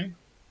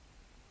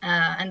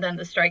 And then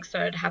the strike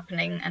started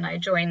happening, and I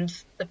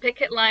joined the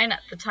picket line.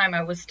 At the time,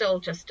 I was still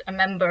just a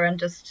member and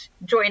just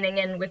joining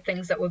in with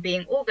things that were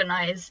being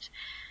organized.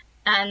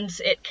 And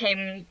it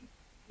came,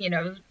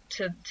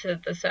 to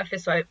the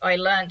surface. So I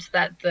learned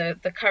that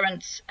the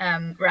current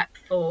rep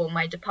for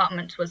my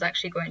department was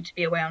actually going to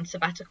be away on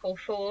sabbatical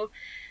for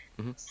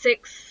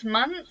 6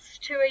 months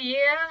to a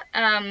year,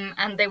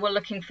 and they were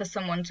looking for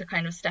someone to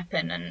kind of step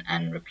in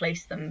and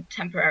replace them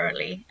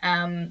temporarily.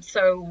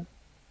 So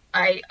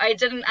I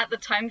didn't at the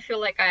time feel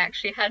like I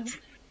actually had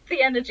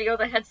the energy or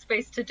the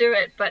headspace to do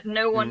it, but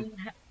no one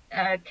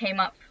came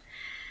up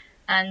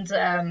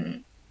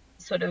and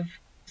sort of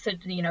said,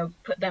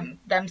 put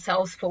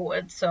themselves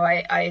forward. So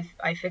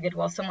I figured,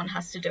 well, someone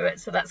has to do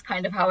it. So that's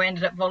kind of how I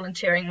ended up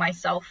volunteering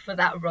myself for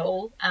that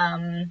role.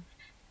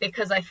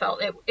 Because I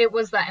felt it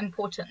was that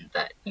important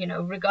that,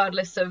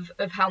 regardless of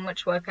how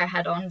much work I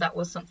had on, that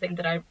was something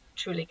that I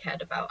truly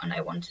cared about. And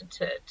I wanted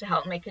to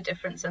help make a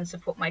difference and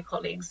support my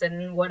colleagues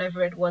in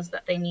whatever it was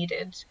that they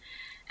needed.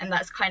 And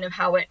that's kind of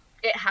how it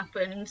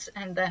happened.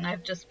 And then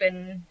I've just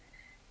been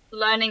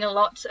learning a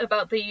lot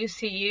about the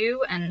UCU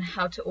and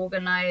how to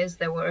organize.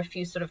 There were a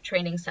few sort of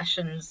training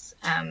sessions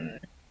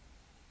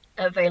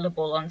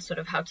available on sort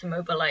of how to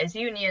mobilize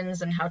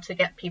unions and how to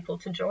get people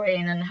to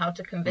join and how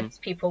to convince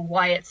people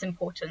why it's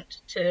important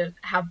to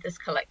have this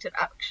collective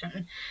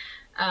action.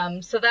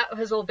 So that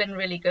has all been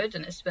really good,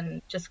 and it's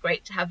been just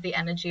great to have the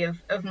energy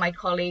of my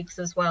colleagues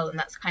as well. And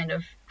that's kind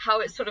of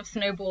how it sort of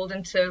snowballed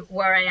into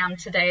where I am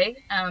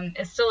today.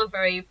 It's still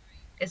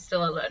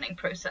a learning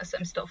process.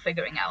 I'm still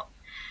figuring out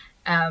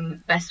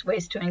best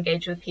ways to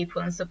engage with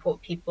people and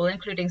support people,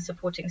 including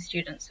supporting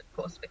students, of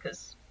course,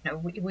 because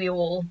we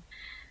all,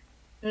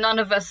 none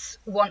of us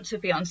want to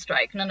be on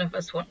strike. None of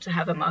us want to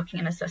have a marking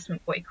and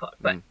assessment boycott.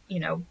 But,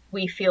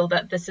 we feel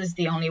that this is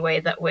the only way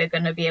that we're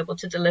going to be able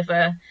to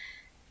deliver,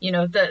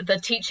 the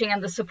teaching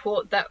and the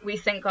support that we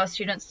think our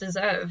students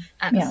deserve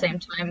at the same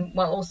time,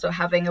 while also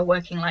having a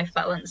working life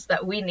balance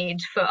that we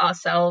need for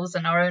ourselves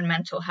and our own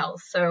mental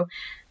health. So,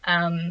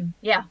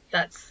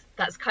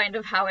 that's kind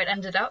of how it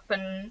ended up.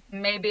 And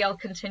maybe I'll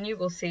continue.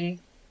 We'll see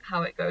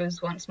how it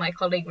goes once my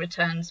colleague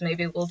returns.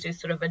 Maybe we'll do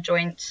sort of a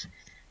joint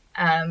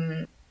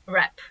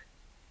rep,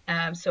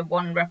 so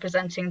one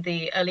representing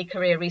the early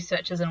career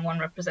researchers and one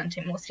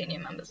representing more senior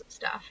members of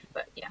staff.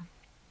 But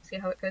see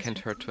how it goes. Can't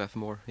hurt to have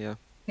more.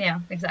 Yeah,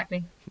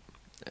 exactly.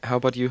 How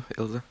about you,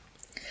 Ilse?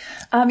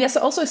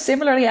 So also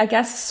similarly, I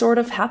guess, sort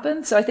of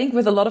happened. So I think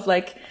with a lot of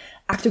like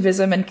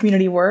activism and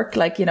community work,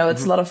 like,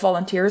 it's a lot of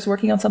volunteers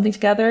working on something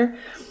together.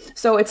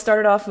 So it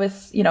started off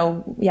with,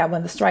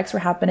 when the strikes were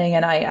happening,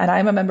 and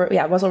I'm a member,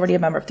 I was already a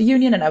member of the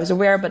union, and I was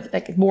aware, but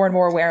like more and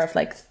more aware of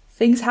like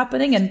things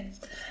happening and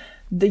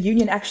the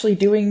union actually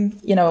doing,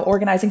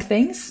 organizing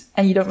things,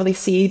 and you don't really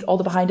see all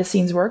the behind the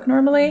scenes work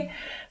normally.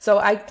 So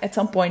I, at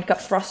some point,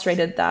 got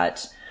frustrated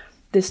that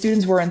the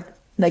students weren't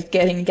like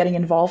getting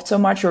involved so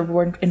much or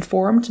weren't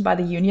informed by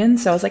the union.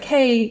 So I was like,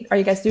 hey, are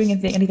you guys doing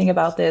anything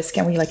about this?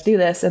 Can we like do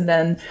this? And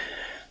then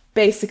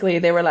basically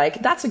they were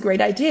like, that's a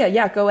great idea.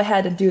 Yeah, go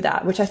ahead and do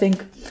that. Which I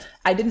think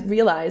I didn't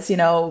realize,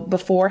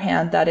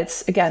 beforehand, that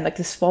it's, again, like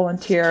this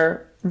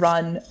volunteer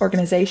run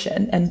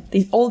organization, and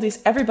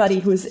everybody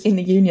who's in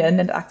the union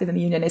and active in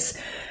the union is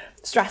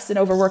stressed and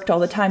overworked all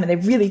the time, and they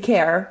really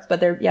care, but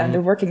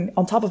they're working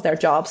on top of their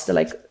jobs to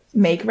like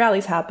make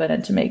rallies happen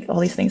and to make all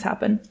these things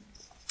happen.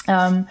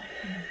 I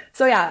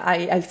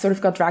sort of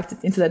got dragged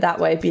into it that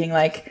way, being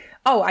like,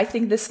 oh, I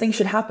think this thing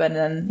should happen.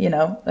 And,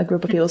 a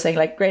group of people saying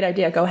like, great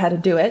idea, go ahead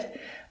and do it.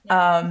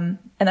 And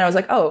then I was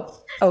like,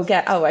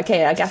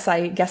 okay, I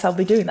guess I'll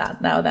be doing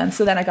that now then.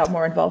 So then I got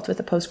more involved with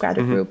the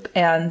postgraduate group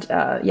and,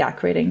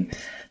 creating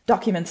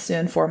documents to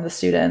inform the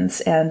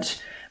students and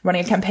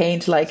running a campaign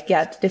to like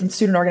get different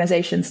student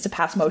organizations to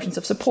pass motions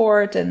of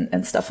support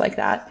and stuff like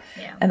that.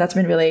 Yeah. And that's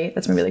been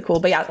really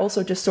cool. But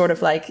also just sort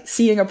of like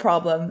seeing a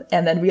problem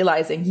and then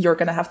realizing you're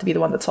going to have to be the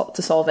one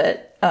to solve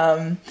it.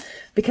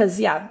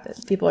 Because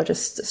people are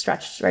just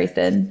stretched very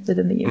thin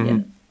within the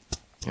union.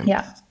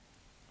 Yeah.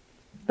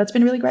 That's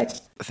been really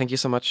great. Thank you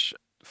so much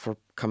for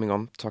coming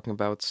on, talking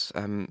about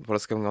what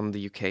is going on in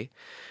the UK.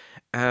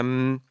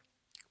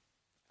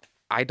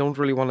 I don't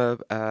really want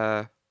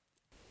to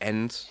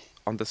end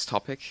on this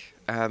topic.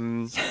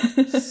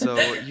 So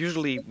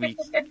usually we,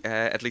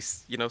 at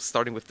least,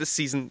 starting with this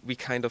season, we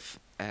kind of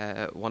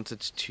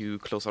wanted to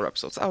close our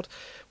episodes out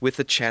with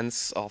a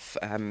chance of,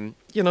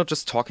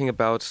 just talking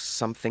about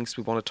some things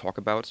we want to talk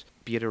about,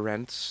 be it a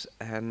rant.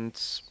 And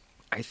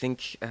I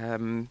think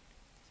in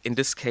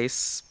this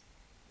case,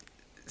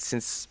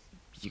 since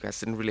you guys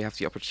didn't really have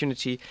the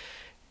opportunity,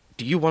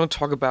 do you want to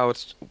talk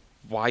about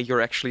why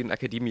you're actually in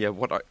academia?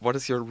 What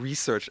is your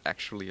research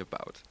actually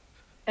about?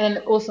 And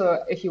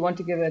also, if you want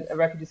to give it a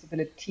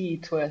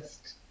reproducibility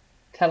twist,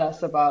 tell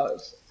us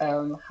about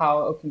how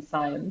open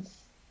science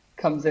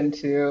comes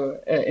into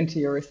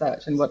your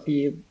research and what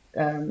the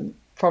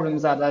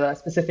problems are that are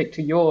specific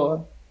to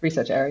your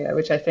research area,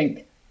 which I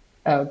think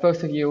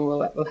both of you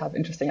will have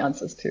interesting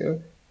answers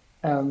to,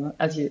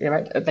 as you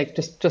right, like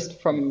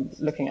just from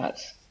looking at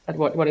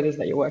what it is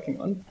that you're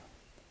working on.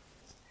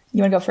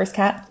 You want to go first,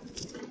 Kat?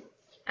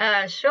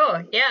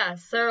 Sure. Yeah.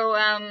 So,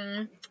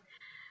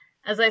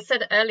 as I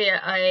said earlier,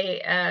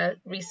 I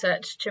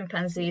research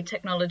chimpanzee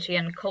technology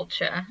and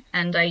culture,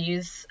 and I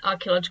use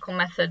archaeological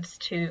methods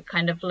to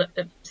kind of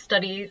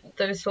study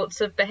those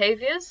sorts of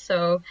behaviors.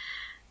 So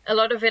a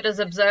lot of it is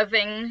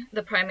observing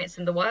the primates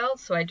in the wild.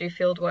 So I do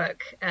field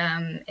work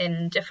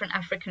in different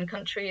African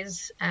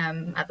countries.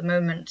 At the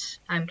moment,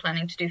 I'm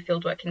planning to do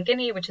field work in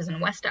Guinea, which is in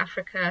West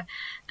Africa,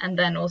 and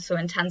then also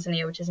in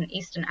Tanzania, which is in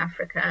Eastern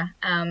Africa.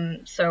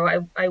 So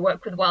I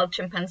work with wild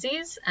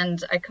chimpanzees,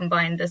 and I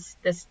combine this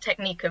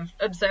technique of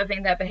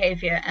observing their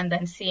behavior and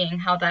then seeing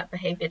how that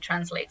behavior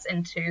translates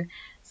into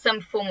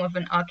some form of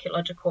an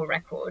archaeological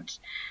record.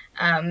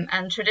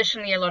 And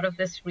traditionally, a lot of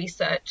this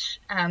research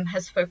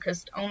has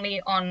focused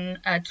only on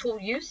tool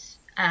use,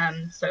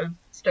 so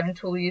stone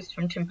tool use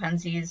from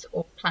chimpanzees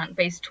or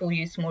plant-based tool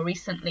use more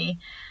recently.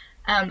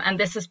 And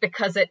this is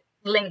because it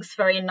links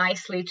very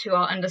nicely to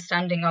our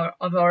understanding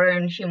of our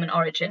own human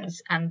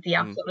origins and the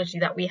archaeology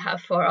that we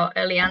have for our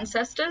early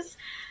ancestors.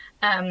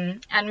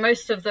 And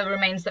most of the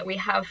remains that we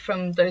have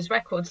from those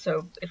records,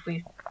 so if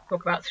we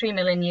talk about 3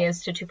 million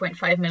years to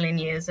 2.5 million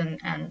years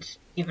and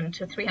even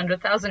to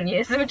 300,000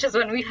 years, which is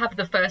when we have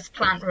the first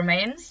plant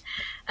remains,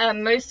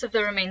 most of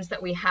the remains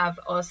that we have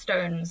are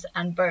stones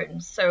and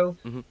bones. So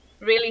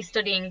really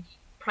studying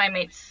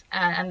primates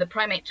and the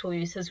primate tool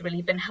use has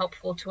really been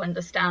helpful to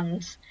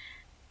understand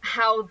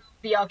how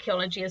the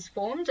archaeology is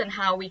formed and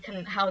how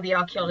the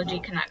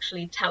archaeology can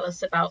actually tell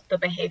us about the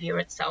behavior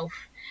itself.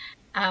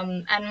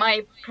 And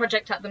my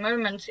project at the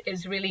moment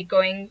is really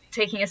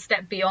taking a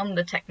step beyond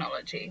the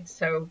technology.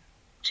 So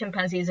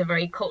chimpanzees are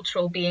very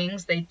cultural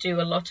beings. They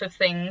do a lot of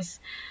things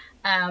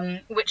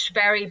which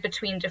vary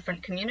between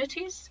different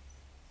communities.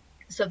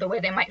 So the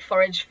way they might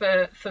forage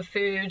for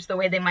food, the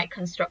way they might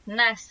construct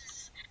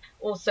nests,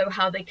 also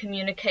how they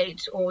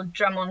communicate or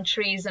drum on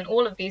trees, and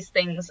all of these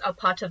things are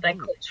part of their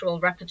cultural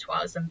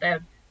repertoires, and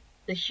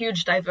the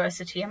huge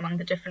diversity among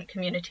the different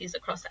communities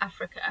across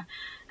Africa.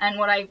 And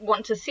what I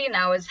want to see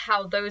now is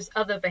how those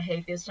other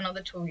behaviors and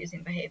other tool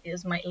using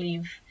behaviors might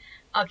leave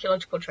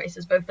archaeological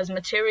traces, both as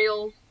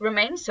material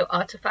remains, so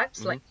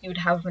artifacts like you'd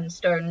have in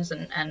stones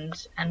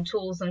and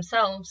tools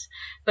themselves,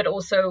 but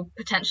also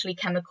potentially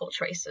chemical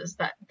traces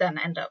that then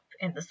end up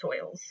in the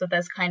soils. So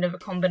there's kind of a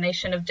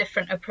combination of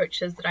different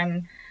approaches that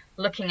I'm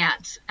looking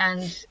at,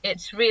 and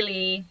it's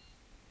really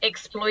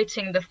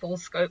exploiting the full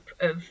scope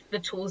of the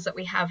tools that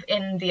we have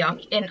in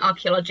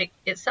archaeology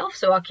itself,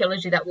 so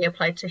archaeology that we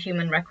apply to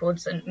human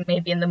records and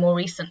maybe in the more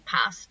recent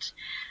past,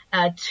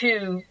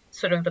 to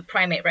sort of the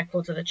primate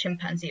records or the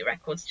chimpanzee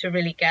records, to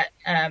really get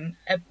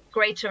a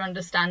greater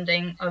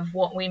understanding of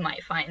what we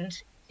might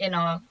find in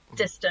our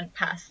distant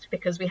past,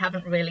 because we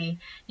haven't really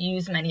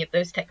used many of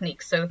those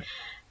techniques. So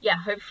yeah,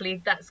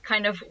 hopefully that's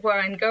kind of where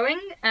I'm going.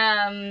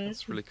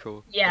 That's really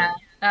cool. Yeah.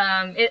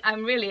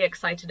 I'm really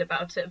excited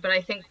about it, but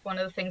I think one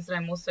of the things that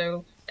I'm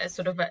also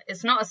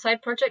it's not a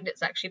side project,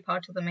 it's actually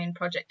part of the main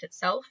project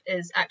itself,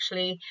 is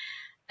actually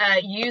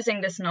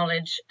using this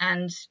knowledge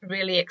and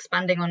really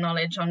expanding our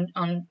knowledge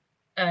on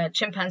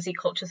chimpanzee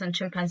cultures and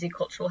chimpanzee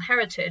cultural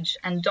heritage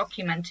and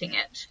documenting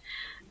it.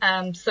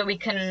 So we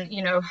can,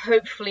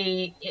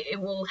 hopefully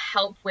it will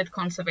help with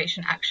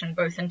conservation action,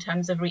 both in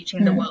terms of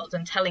reaching the world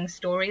and telling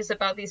stories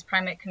about these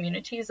primate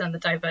communities and the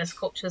diverse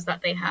cultures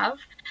that they have,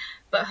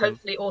 but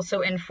hopefully also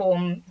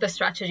inform the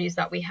strategies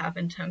that we have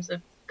in terms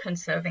of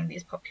conserving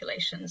these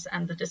populations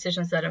and the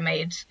decisions that are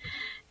made,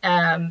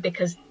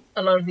 because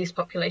a lot of these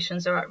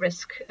populations are at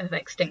risk of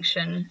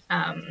extinction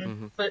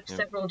for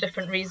several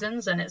different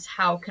reasons, and it's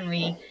how can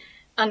we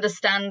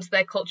understand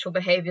their cultural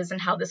behaviors and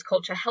how this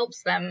culture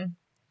helps them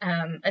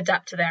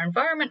adapt to their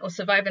environment or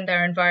survive in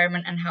their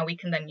environment, and how we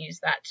can then use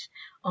that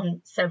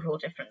on several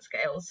different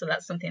scales. So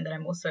that's something that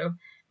I'm also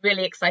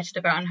really excited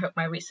about and hope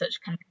my research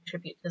can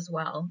contribute as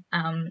well.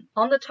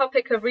 On the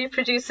topic of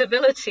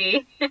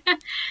reproducibility,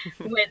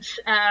 which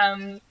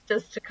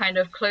just to kind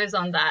of close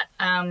on that,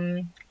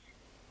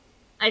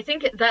 I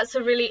think that's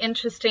a really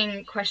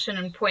interesting question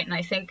and point, and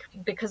I think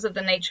because of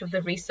the nature of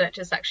the research,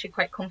 it's actually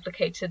quite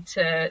complicated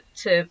to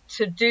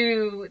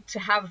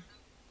have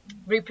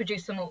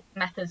reproducible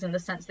methods in the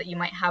sense that you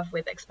might have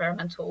with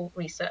experimental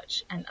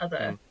research and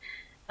other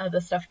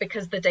stuff,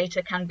 because the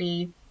data can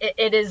be,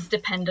 it is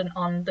dependent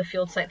on the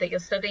field site that you're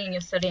studying.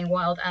 You're studying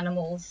wild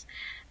animals,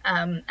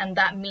 and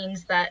that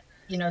means that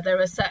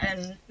there are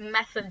certain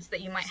methods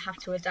that you might have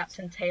to adapt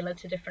and tailor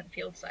to different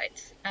field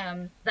sites.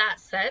 That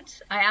said,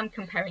 I am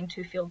comparing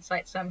two field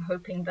sites, so I'm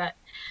hoping that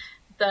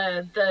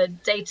the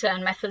data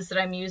and methods that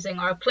I'm using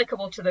are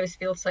applicable to those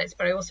field sites,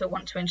 but I also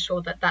want to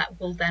ensure that that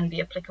will then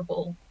be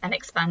applicable and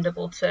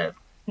expandable to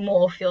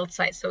more field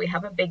sites, so we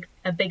have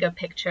a bigger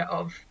picture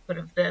of sort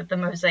of the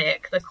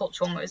mosaic, the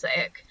cultural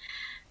mosaic.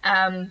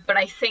 But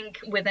I think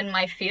within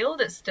my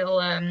field, it's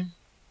still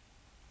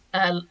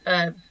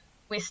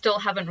we still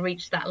haven't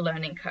reached that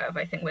learning curve.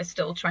 I think we're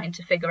still trying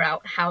to figure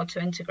out how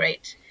to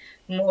integrate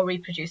more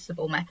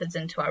reproducible methods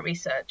into our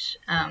research.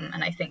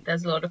 And I think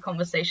there's a lot of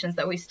conversations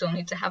that we still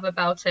need to have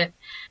about it.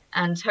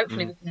 And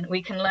hopefully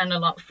we can learn a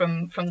lot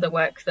from the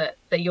work that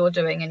you're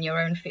doing in your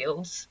own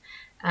fields.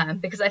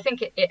 Because I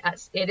think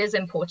it is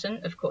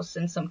important. Of course,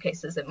 in some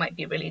cases, it might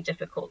be really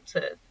difficult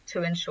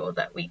to ensure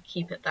that we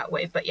keep it that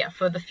way. But yeah,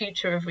 for the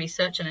future of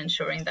research and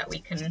ensuring that we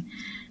can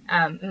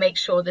make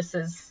sure this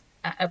is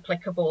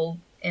applicable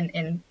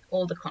in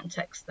all the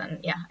contexts, then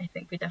yeah, I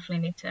think we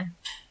definitely need to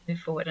move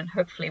forward. And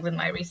hopefully with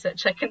my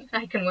research, I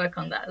can work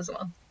on that as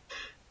well.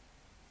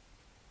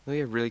 Oh,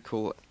 yeah, really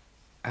cool.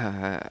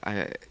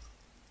 I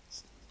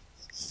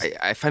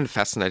find it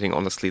fascinating,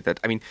 honestly, that,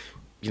 I mean,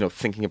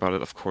 thinking about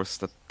it, of course,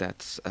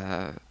 that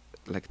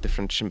like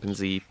different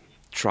chimpanzee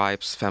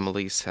tribes,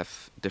 families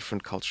have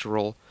different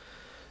cultural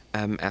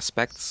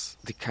aspects.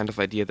 The kind of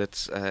idea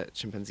that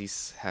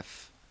chimpanzees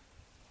have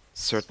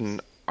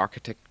certain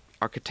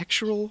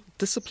architectural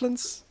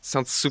disciplines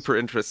sounds super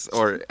interesting,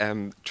 or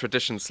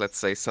traditions, let's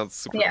say, sounds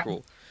super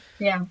cool.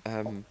 Yeah.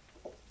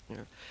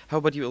 How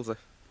about you, Ilse?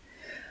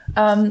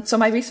 So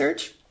my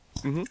research.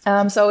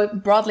 So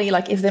broadly,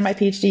 like if in my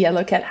PhD, I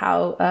look at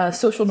how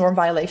social norm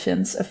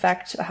violations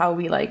affect how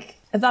we like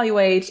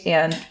evaluate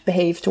and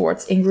behave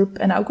towards in-group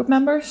and out-group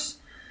members.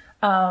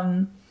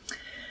 A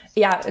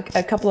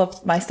couple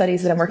of my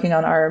studies that I'm working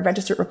on are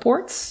registered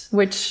reports,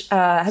 which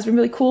has been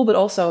really cool, but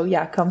also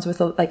comes with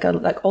like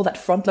all that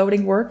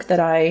front-loading work that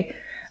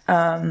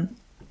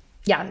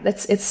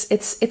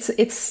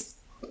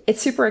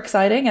it's super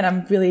exciting, and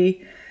I'm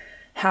really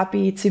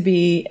happy to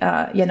be,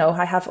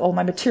 I have all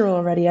my material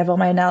already, I have all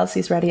my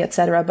analyses ready,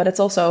 etc. But it's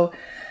also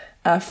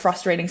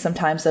frustrating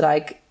sometimes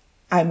that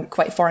I'm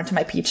quite far into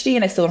my PhD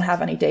and I still don't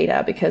have any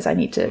data because I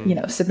need to,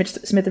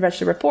 submit the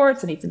registered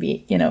reports. I need to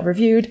be,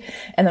 reviewed,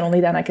 and then only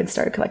then I can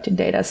start collecting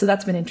data. So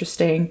that's been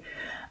interesting.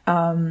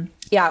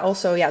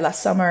 Last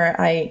summer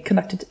I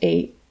conducted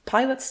a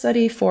pilot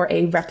study for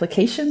a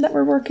replication that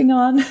we're working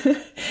on,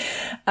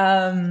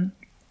 and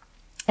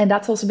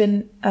that's also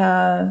been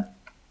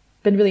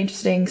really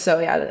interesting. So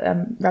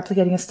I'm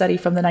replicating a study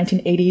from the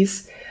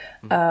 1980s.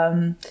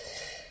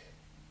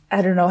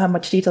 I don't know how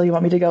much detail you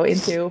want me to go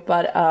into,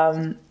 but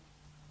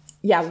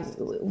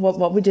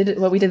what we did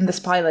in this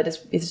pilot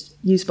is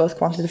use both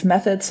quantitative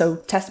methods, so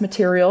test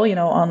material,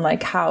 on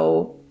like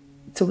how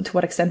to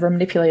what extent we're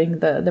manipulating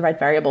the right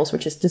variables,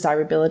 which is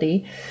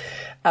desirability,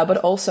 but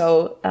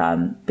also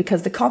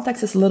because the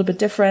context is a little bit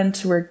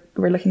different. We're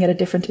looking at a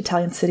different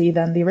Italian city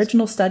than the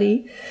original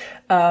study.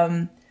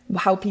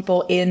 How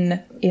people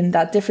in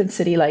that different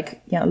city,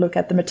 look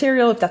at the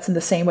material, if that's in the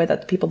same way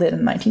that people did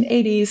in the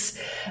 1980s.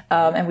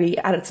 And we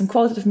added some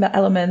qualitative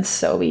elements.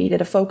 So we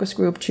did a focus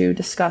group to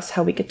discuss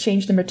how we could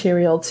change the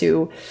material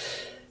to,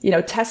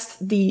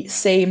 test the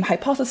same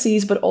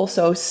hypotheses, but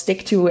also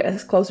stick to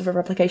as close of a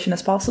replication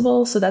as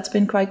possible. So that's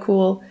been quite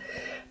cool.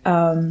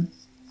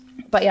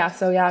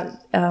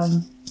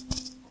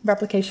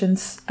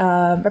 Replications,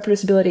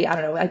 reproducibility, I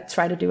don't know, I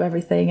try to do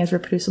everything as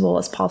reproducible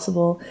as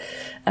possible,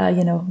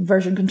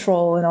 version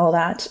control and all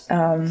that.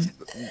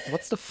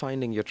 What's the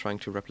finding you're trying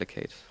to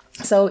replicate?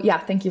 So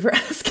thank you for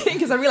asking,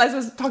 because I realized I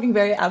was talking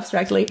very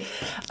abstractly.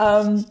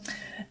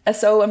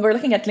 So we're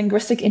looking at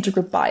linguistic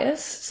intergroup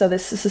bias. So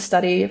this is a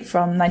study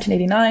from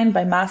 1989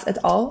 by Maas et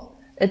al.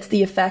 It's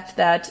the effect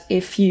that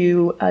if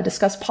you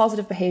discuss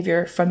positive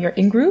behavior from your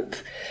in-group,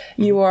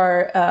 you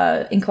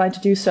are inclined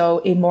to do so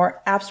in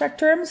more abstract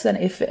terms than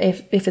if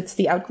it's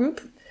the out-group,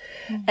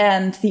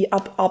 and the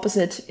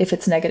opposite if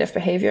it's negative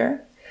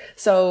behavior.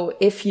 So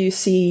if you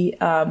see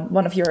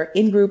one of your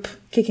in-group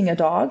kicking a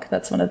dog,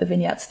 that's one of the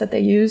vignettes that they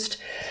used,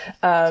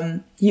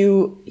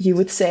 you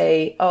would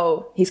say,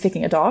 oh, he's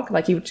kicking a dog,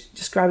 like you would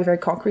describe it very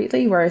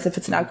concretely, whereas if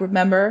it's an out-group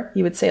member,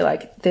 you would say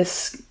like,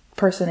 this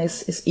person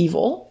is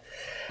evil.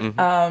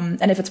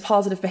 And if it's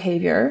positive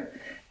behavior,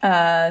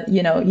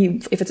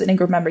 if it's an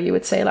in-group member, you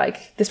would say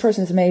like, this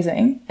person is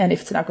amazing. And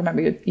if it's an out-group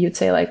member, you'd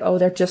say like, oh,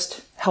 they're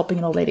just helping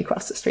an old lady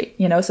cross the street,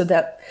 so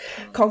that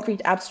concrete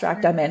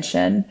abstract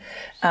dimension.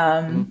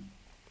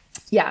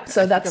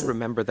 So that's, I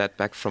remember that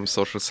back from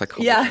social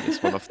psychology.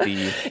 It's one of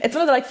the it's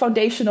one of the like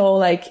foundational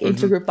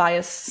intergroup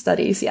bias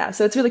studies.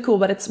 So it's really cool,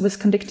 but it was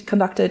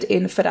conducted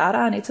in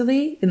Ferrara in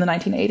Italy in the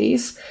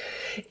 1980s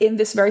in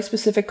this very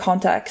specific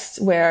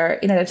context where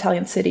in an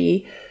Italian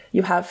city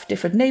you have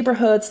different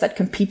neighborhoods that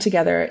compete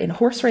together in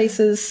horse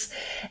races,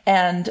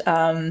 and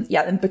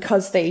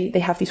because they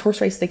have these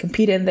horse races they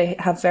compete in, they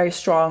have very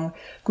strong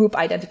group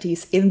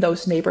identities in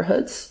those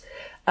neighborhoods.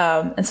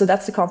 And so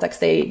that's the context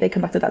they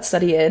conducted that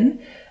study in.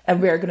 And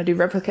we're going to do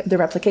the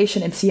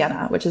replication in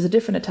Siena, which is a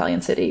different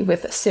Italian city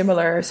with a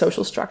similar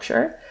social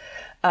structure.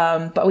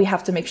 But we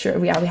have to make sure,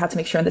 we had to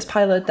make sure in this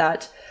pilot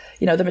that,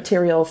 the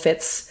material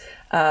fits,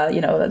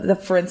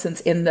 for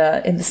instance,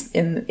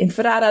 in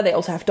Ferrara, they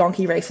also have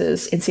donkey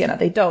races. In Siena,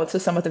 they don't. So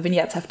some of the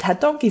vignettes had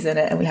donkeys in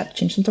it, and we had to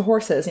change them to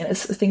horses,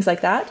 things like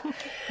that.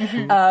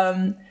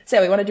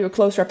 We want to do a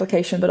close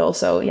replication, but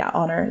also,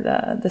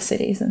 honor the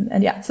cities.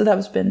 So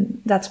that's been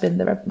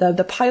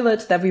the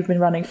pilot that we've been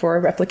running for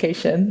a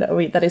replication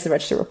that is the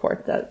register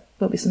report that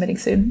we'll be submitting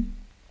soon.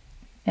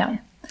 Yeah.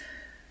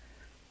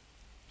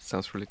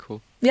 Sounds really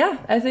cool. Yeah,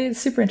 I think it's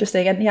super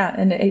interesting.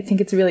 And I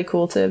think it's really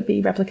cool to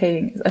be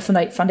replicating a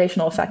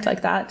foundational effect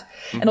like that.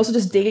 And also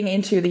just digging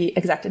into the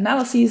exact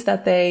analyses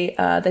that they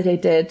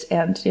did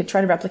and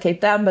trying to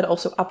replicate them, but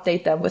also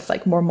update them with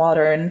like more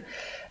modern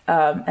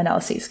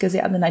analyses. Because the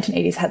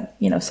 1980s had,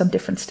 some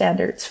different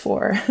standards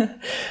for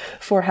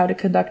for how to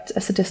conduct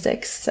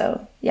statistics.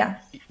 So yeah.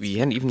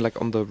 Yeah, and even like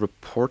on the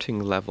reporting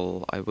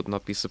level, I would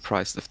not be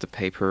surprised if the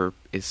paper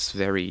is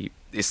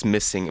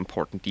missing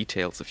important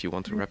details if you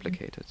want to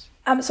replicate it.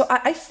 So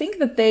I think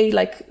that they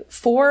I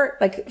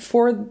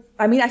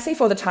say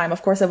for the time,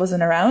 of course I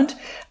wasn't around.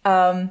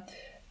 I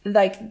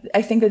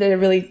think they did a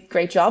really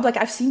great job. Like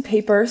I've seen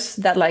papers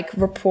that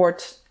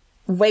report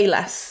way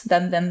less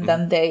than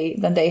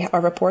they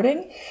are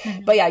reporting.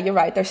 But yeah, you're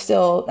right. They're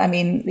still,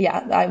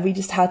 we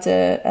just had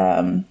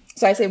to,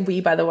 so I say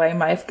we, by the way,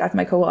 my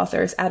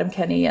co-authors, Adam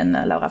Kenny and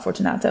Laura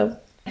Fortunato.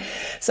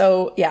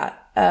 So yeah,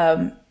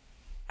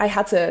 I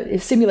had to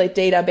simulate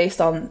data based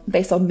on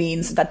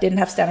means that didn't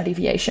have standard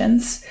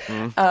deviations,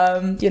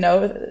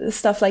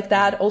 stuff like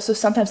that. Also,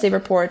 sometimes they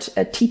report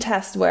a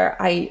t-test where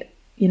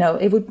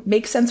it would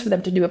make sense for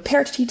them to do a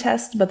paired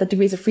t-test, but the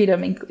degrees of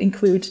freedom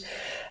imply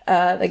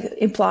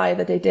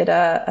that they did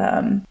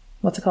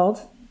what's it called?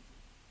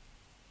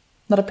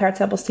 Not a paired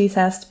samples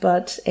t-test,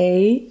 but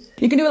you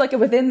can do a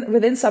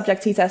within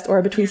subject t-test or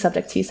a between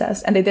subject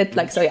t-test. And they did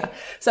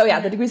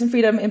the degrees of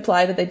freedom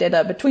imply that they did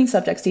a between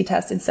subjects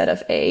t-test instead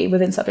of a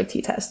within subject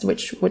t-test,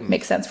 which would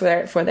make sense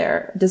for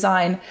their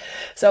design.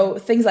 So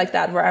things like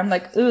that, where I'm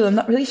like, I'm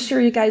not really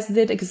sure you guys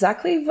did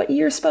exactly what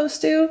you're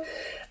supposed to.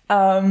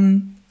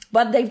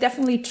 But they've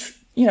definitely,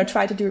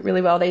 tried to do it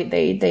really well.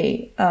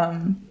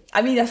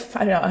 I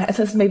don't know,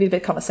 it's maybe a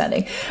bit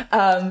condescending.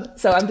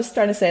 So I'm just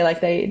trying to say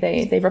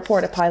they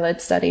report a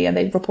pilot study and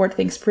they report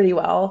things pretty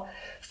well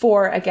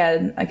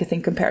again, I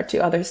think compared to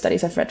other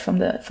studies I've read from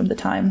the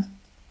time.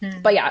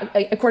 But yeah,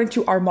 according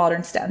to our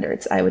modern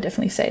standards, I would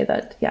definitely say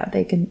that,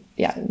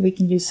 we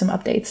can use some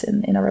updates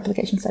in our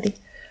replication study.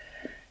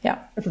 Yeah.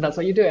 So that's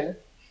what you're doing.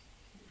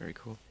 Very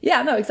cool.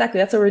 Yeah, no, exactly.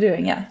 That's what we're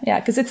doing. Yeah.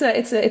 Yeah. Cause it's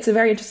a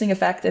very interesting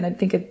effect and I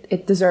think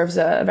it deserves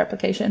a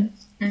replication.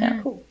 Mm-hmm.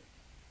 Yeah. Cool.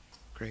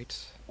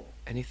 Great.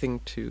 Anything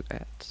to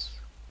add?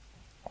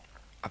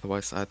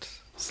 Otherwise, I'd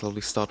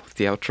slowly start with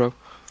the outro.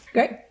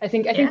 Great. I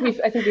think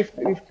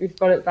we've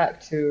got it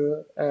back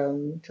to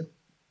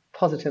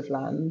positive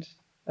land.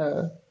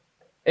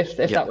 If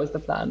that was the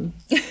plan.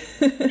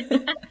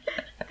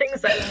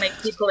 Things that will make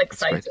people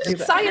excited.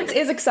 Science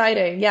is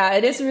exciting. Yeah,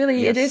 it is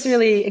really. Yes. It is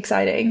really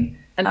exciting.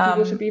 And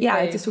people should be paid.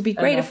 Yeah, this would be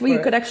great if we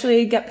could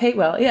actually get paid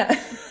well. Yeah,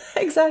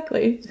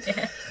 exactly.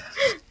 Yeah.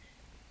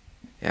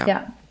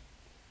 Yeah.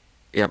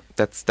 Yeah,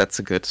 that's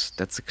a good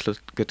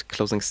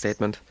closing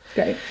statement.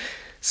 Great.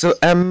 So,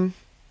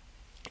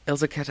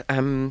 Ilse, Kat,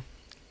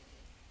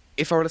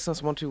 if our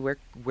listeners want to,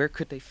 where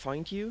could they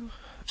find you?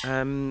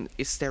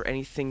 Is there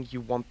anything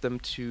you want them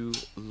to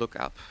look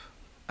up?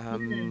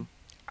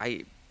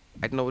 I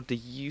don't know. The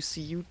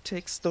UCU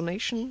takes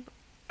donation,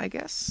 I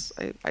guess.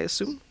 I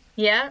assume.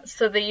 Yeah,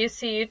 so the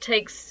UCU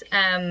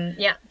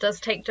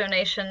does take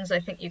donations. I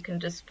think you can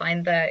just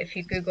find there if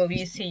you Google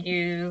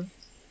UCU.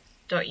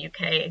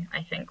 .uk,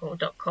 I think, or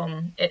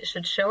 .com, it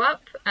should show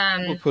up.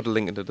 We'll put a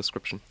link in the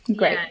description.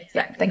 Great. Yeah, exactly.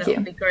 Yeah, thank you. That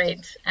would be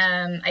great.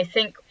 I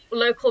think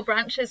local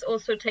branches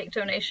also take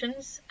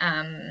donations.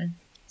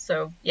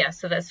 So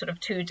there's sort of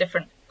two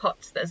different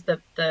pots. There's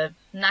the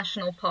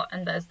national pot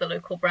and there's the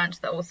local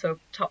branch that also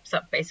tops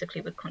up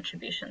basically with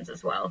contributions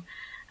as well.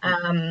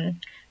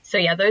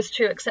 Those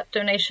two accept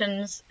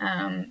donations.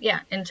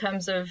 In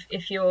terms of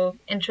if you're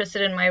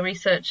interested in my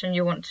research and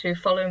you want to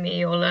follow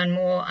me or learn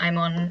more, I'm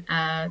on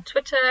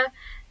Twitter.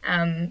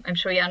 I'm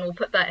sure Jan will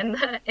put that in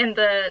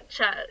the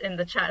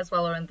chat as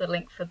well, or in the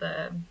link for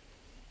the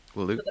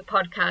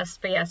podcast.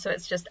 But so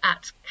it's just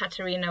at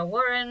Katarina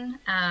Warren,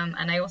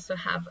 and I also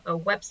have a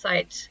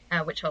website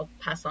which I'll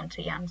pass on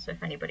to Jan. So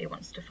if anybody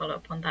wants to follow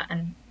up on that,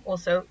 and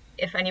also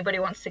if anybody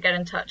wants to get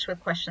in touch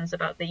with questions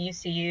about the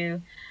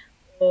UCU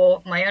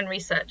or my own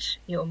research,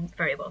 you're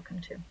very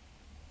welcome to.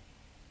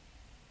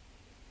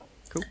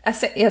 Cool.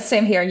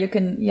 Same here. You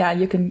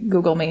can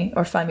Google me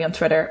or find me on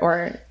Twitter,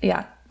 or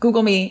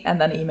Google me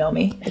and then email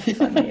me if you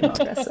find my email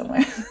address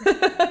somewhere.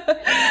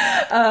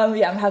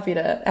 I'm happy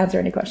to answer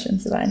any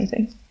questions about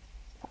anything.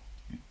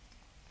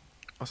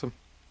 Awesome.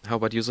 How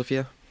about you,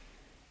 Sophia?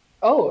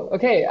 Oh,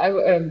 okay. I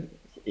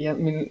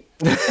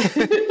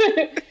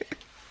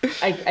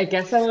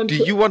guess I want to...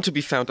 Do you want to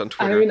be found on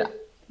Twitter? I mean,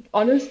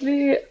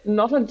 honestly,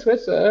 not on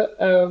Twitter,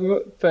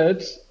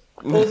 but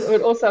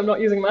also I'm not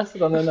using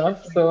Mastodon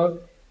enough,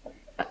 so...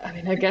 I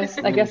mean, I guess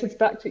it's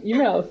back to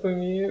email for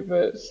me,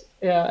 but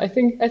yeah, I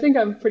think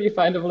I'm pretty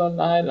findable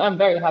online. I'm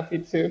very happy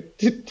to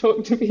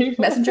talk to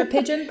people. Messenger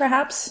pigeon,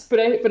 perhaps. But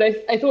I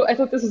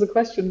thought this was a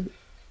question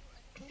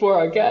for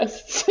our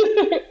guests.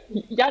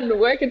 Jan,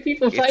 where can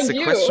people find you? It's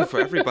a question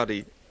for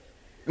everybody.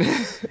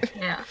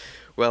 Yeah.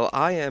 Well,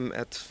 I am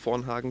at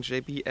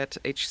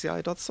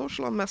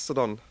vornhagenjb@hci.social on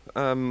Mastodon,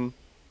 and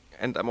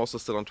I'm also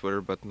still on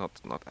Twitter, but not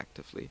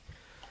actively.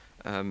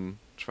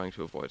 trying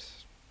to avoid.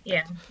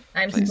 Yeah,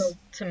 I'm supposed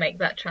to make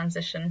that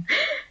transition.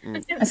 I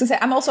was gonna say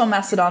I'm also on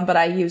Mastodon, but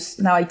I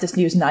just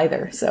use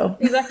neither. So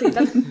exactly,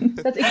 that's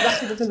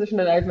exactly the transition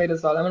that I've made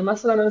as well. I'm on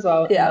Mastodon as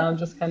well. Yeah, and I'm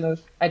just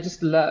I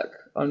just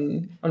lurk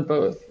on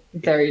both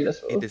very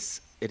little.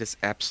 It is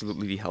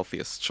absolutely the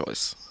healthiest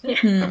choice.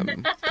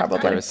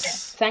 probably.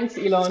 Thanks,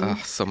 Elon.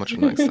 So much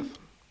annoying stuff.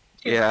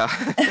 Yeah.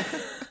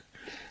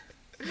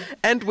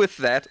 And with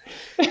that,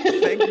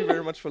 thank you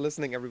very much for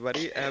listening,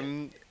 everybody.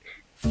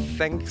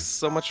 Thanks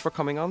so much for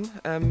coming on,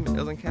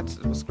 Ilse and Kat.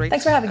 It was great.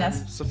 Thanks for having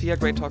us. Sophia,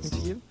 great talking to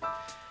you.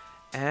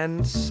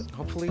 And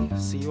hopefully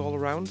see you all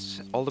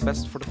around. All the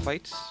best for the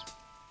fight.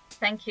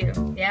 Thank you.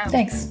 Yeah.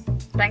 Thanks.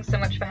 Thanks so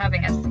much for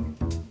having us.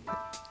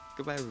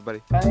 Goodbye,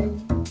 everybody. Bye.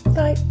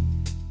 Bye.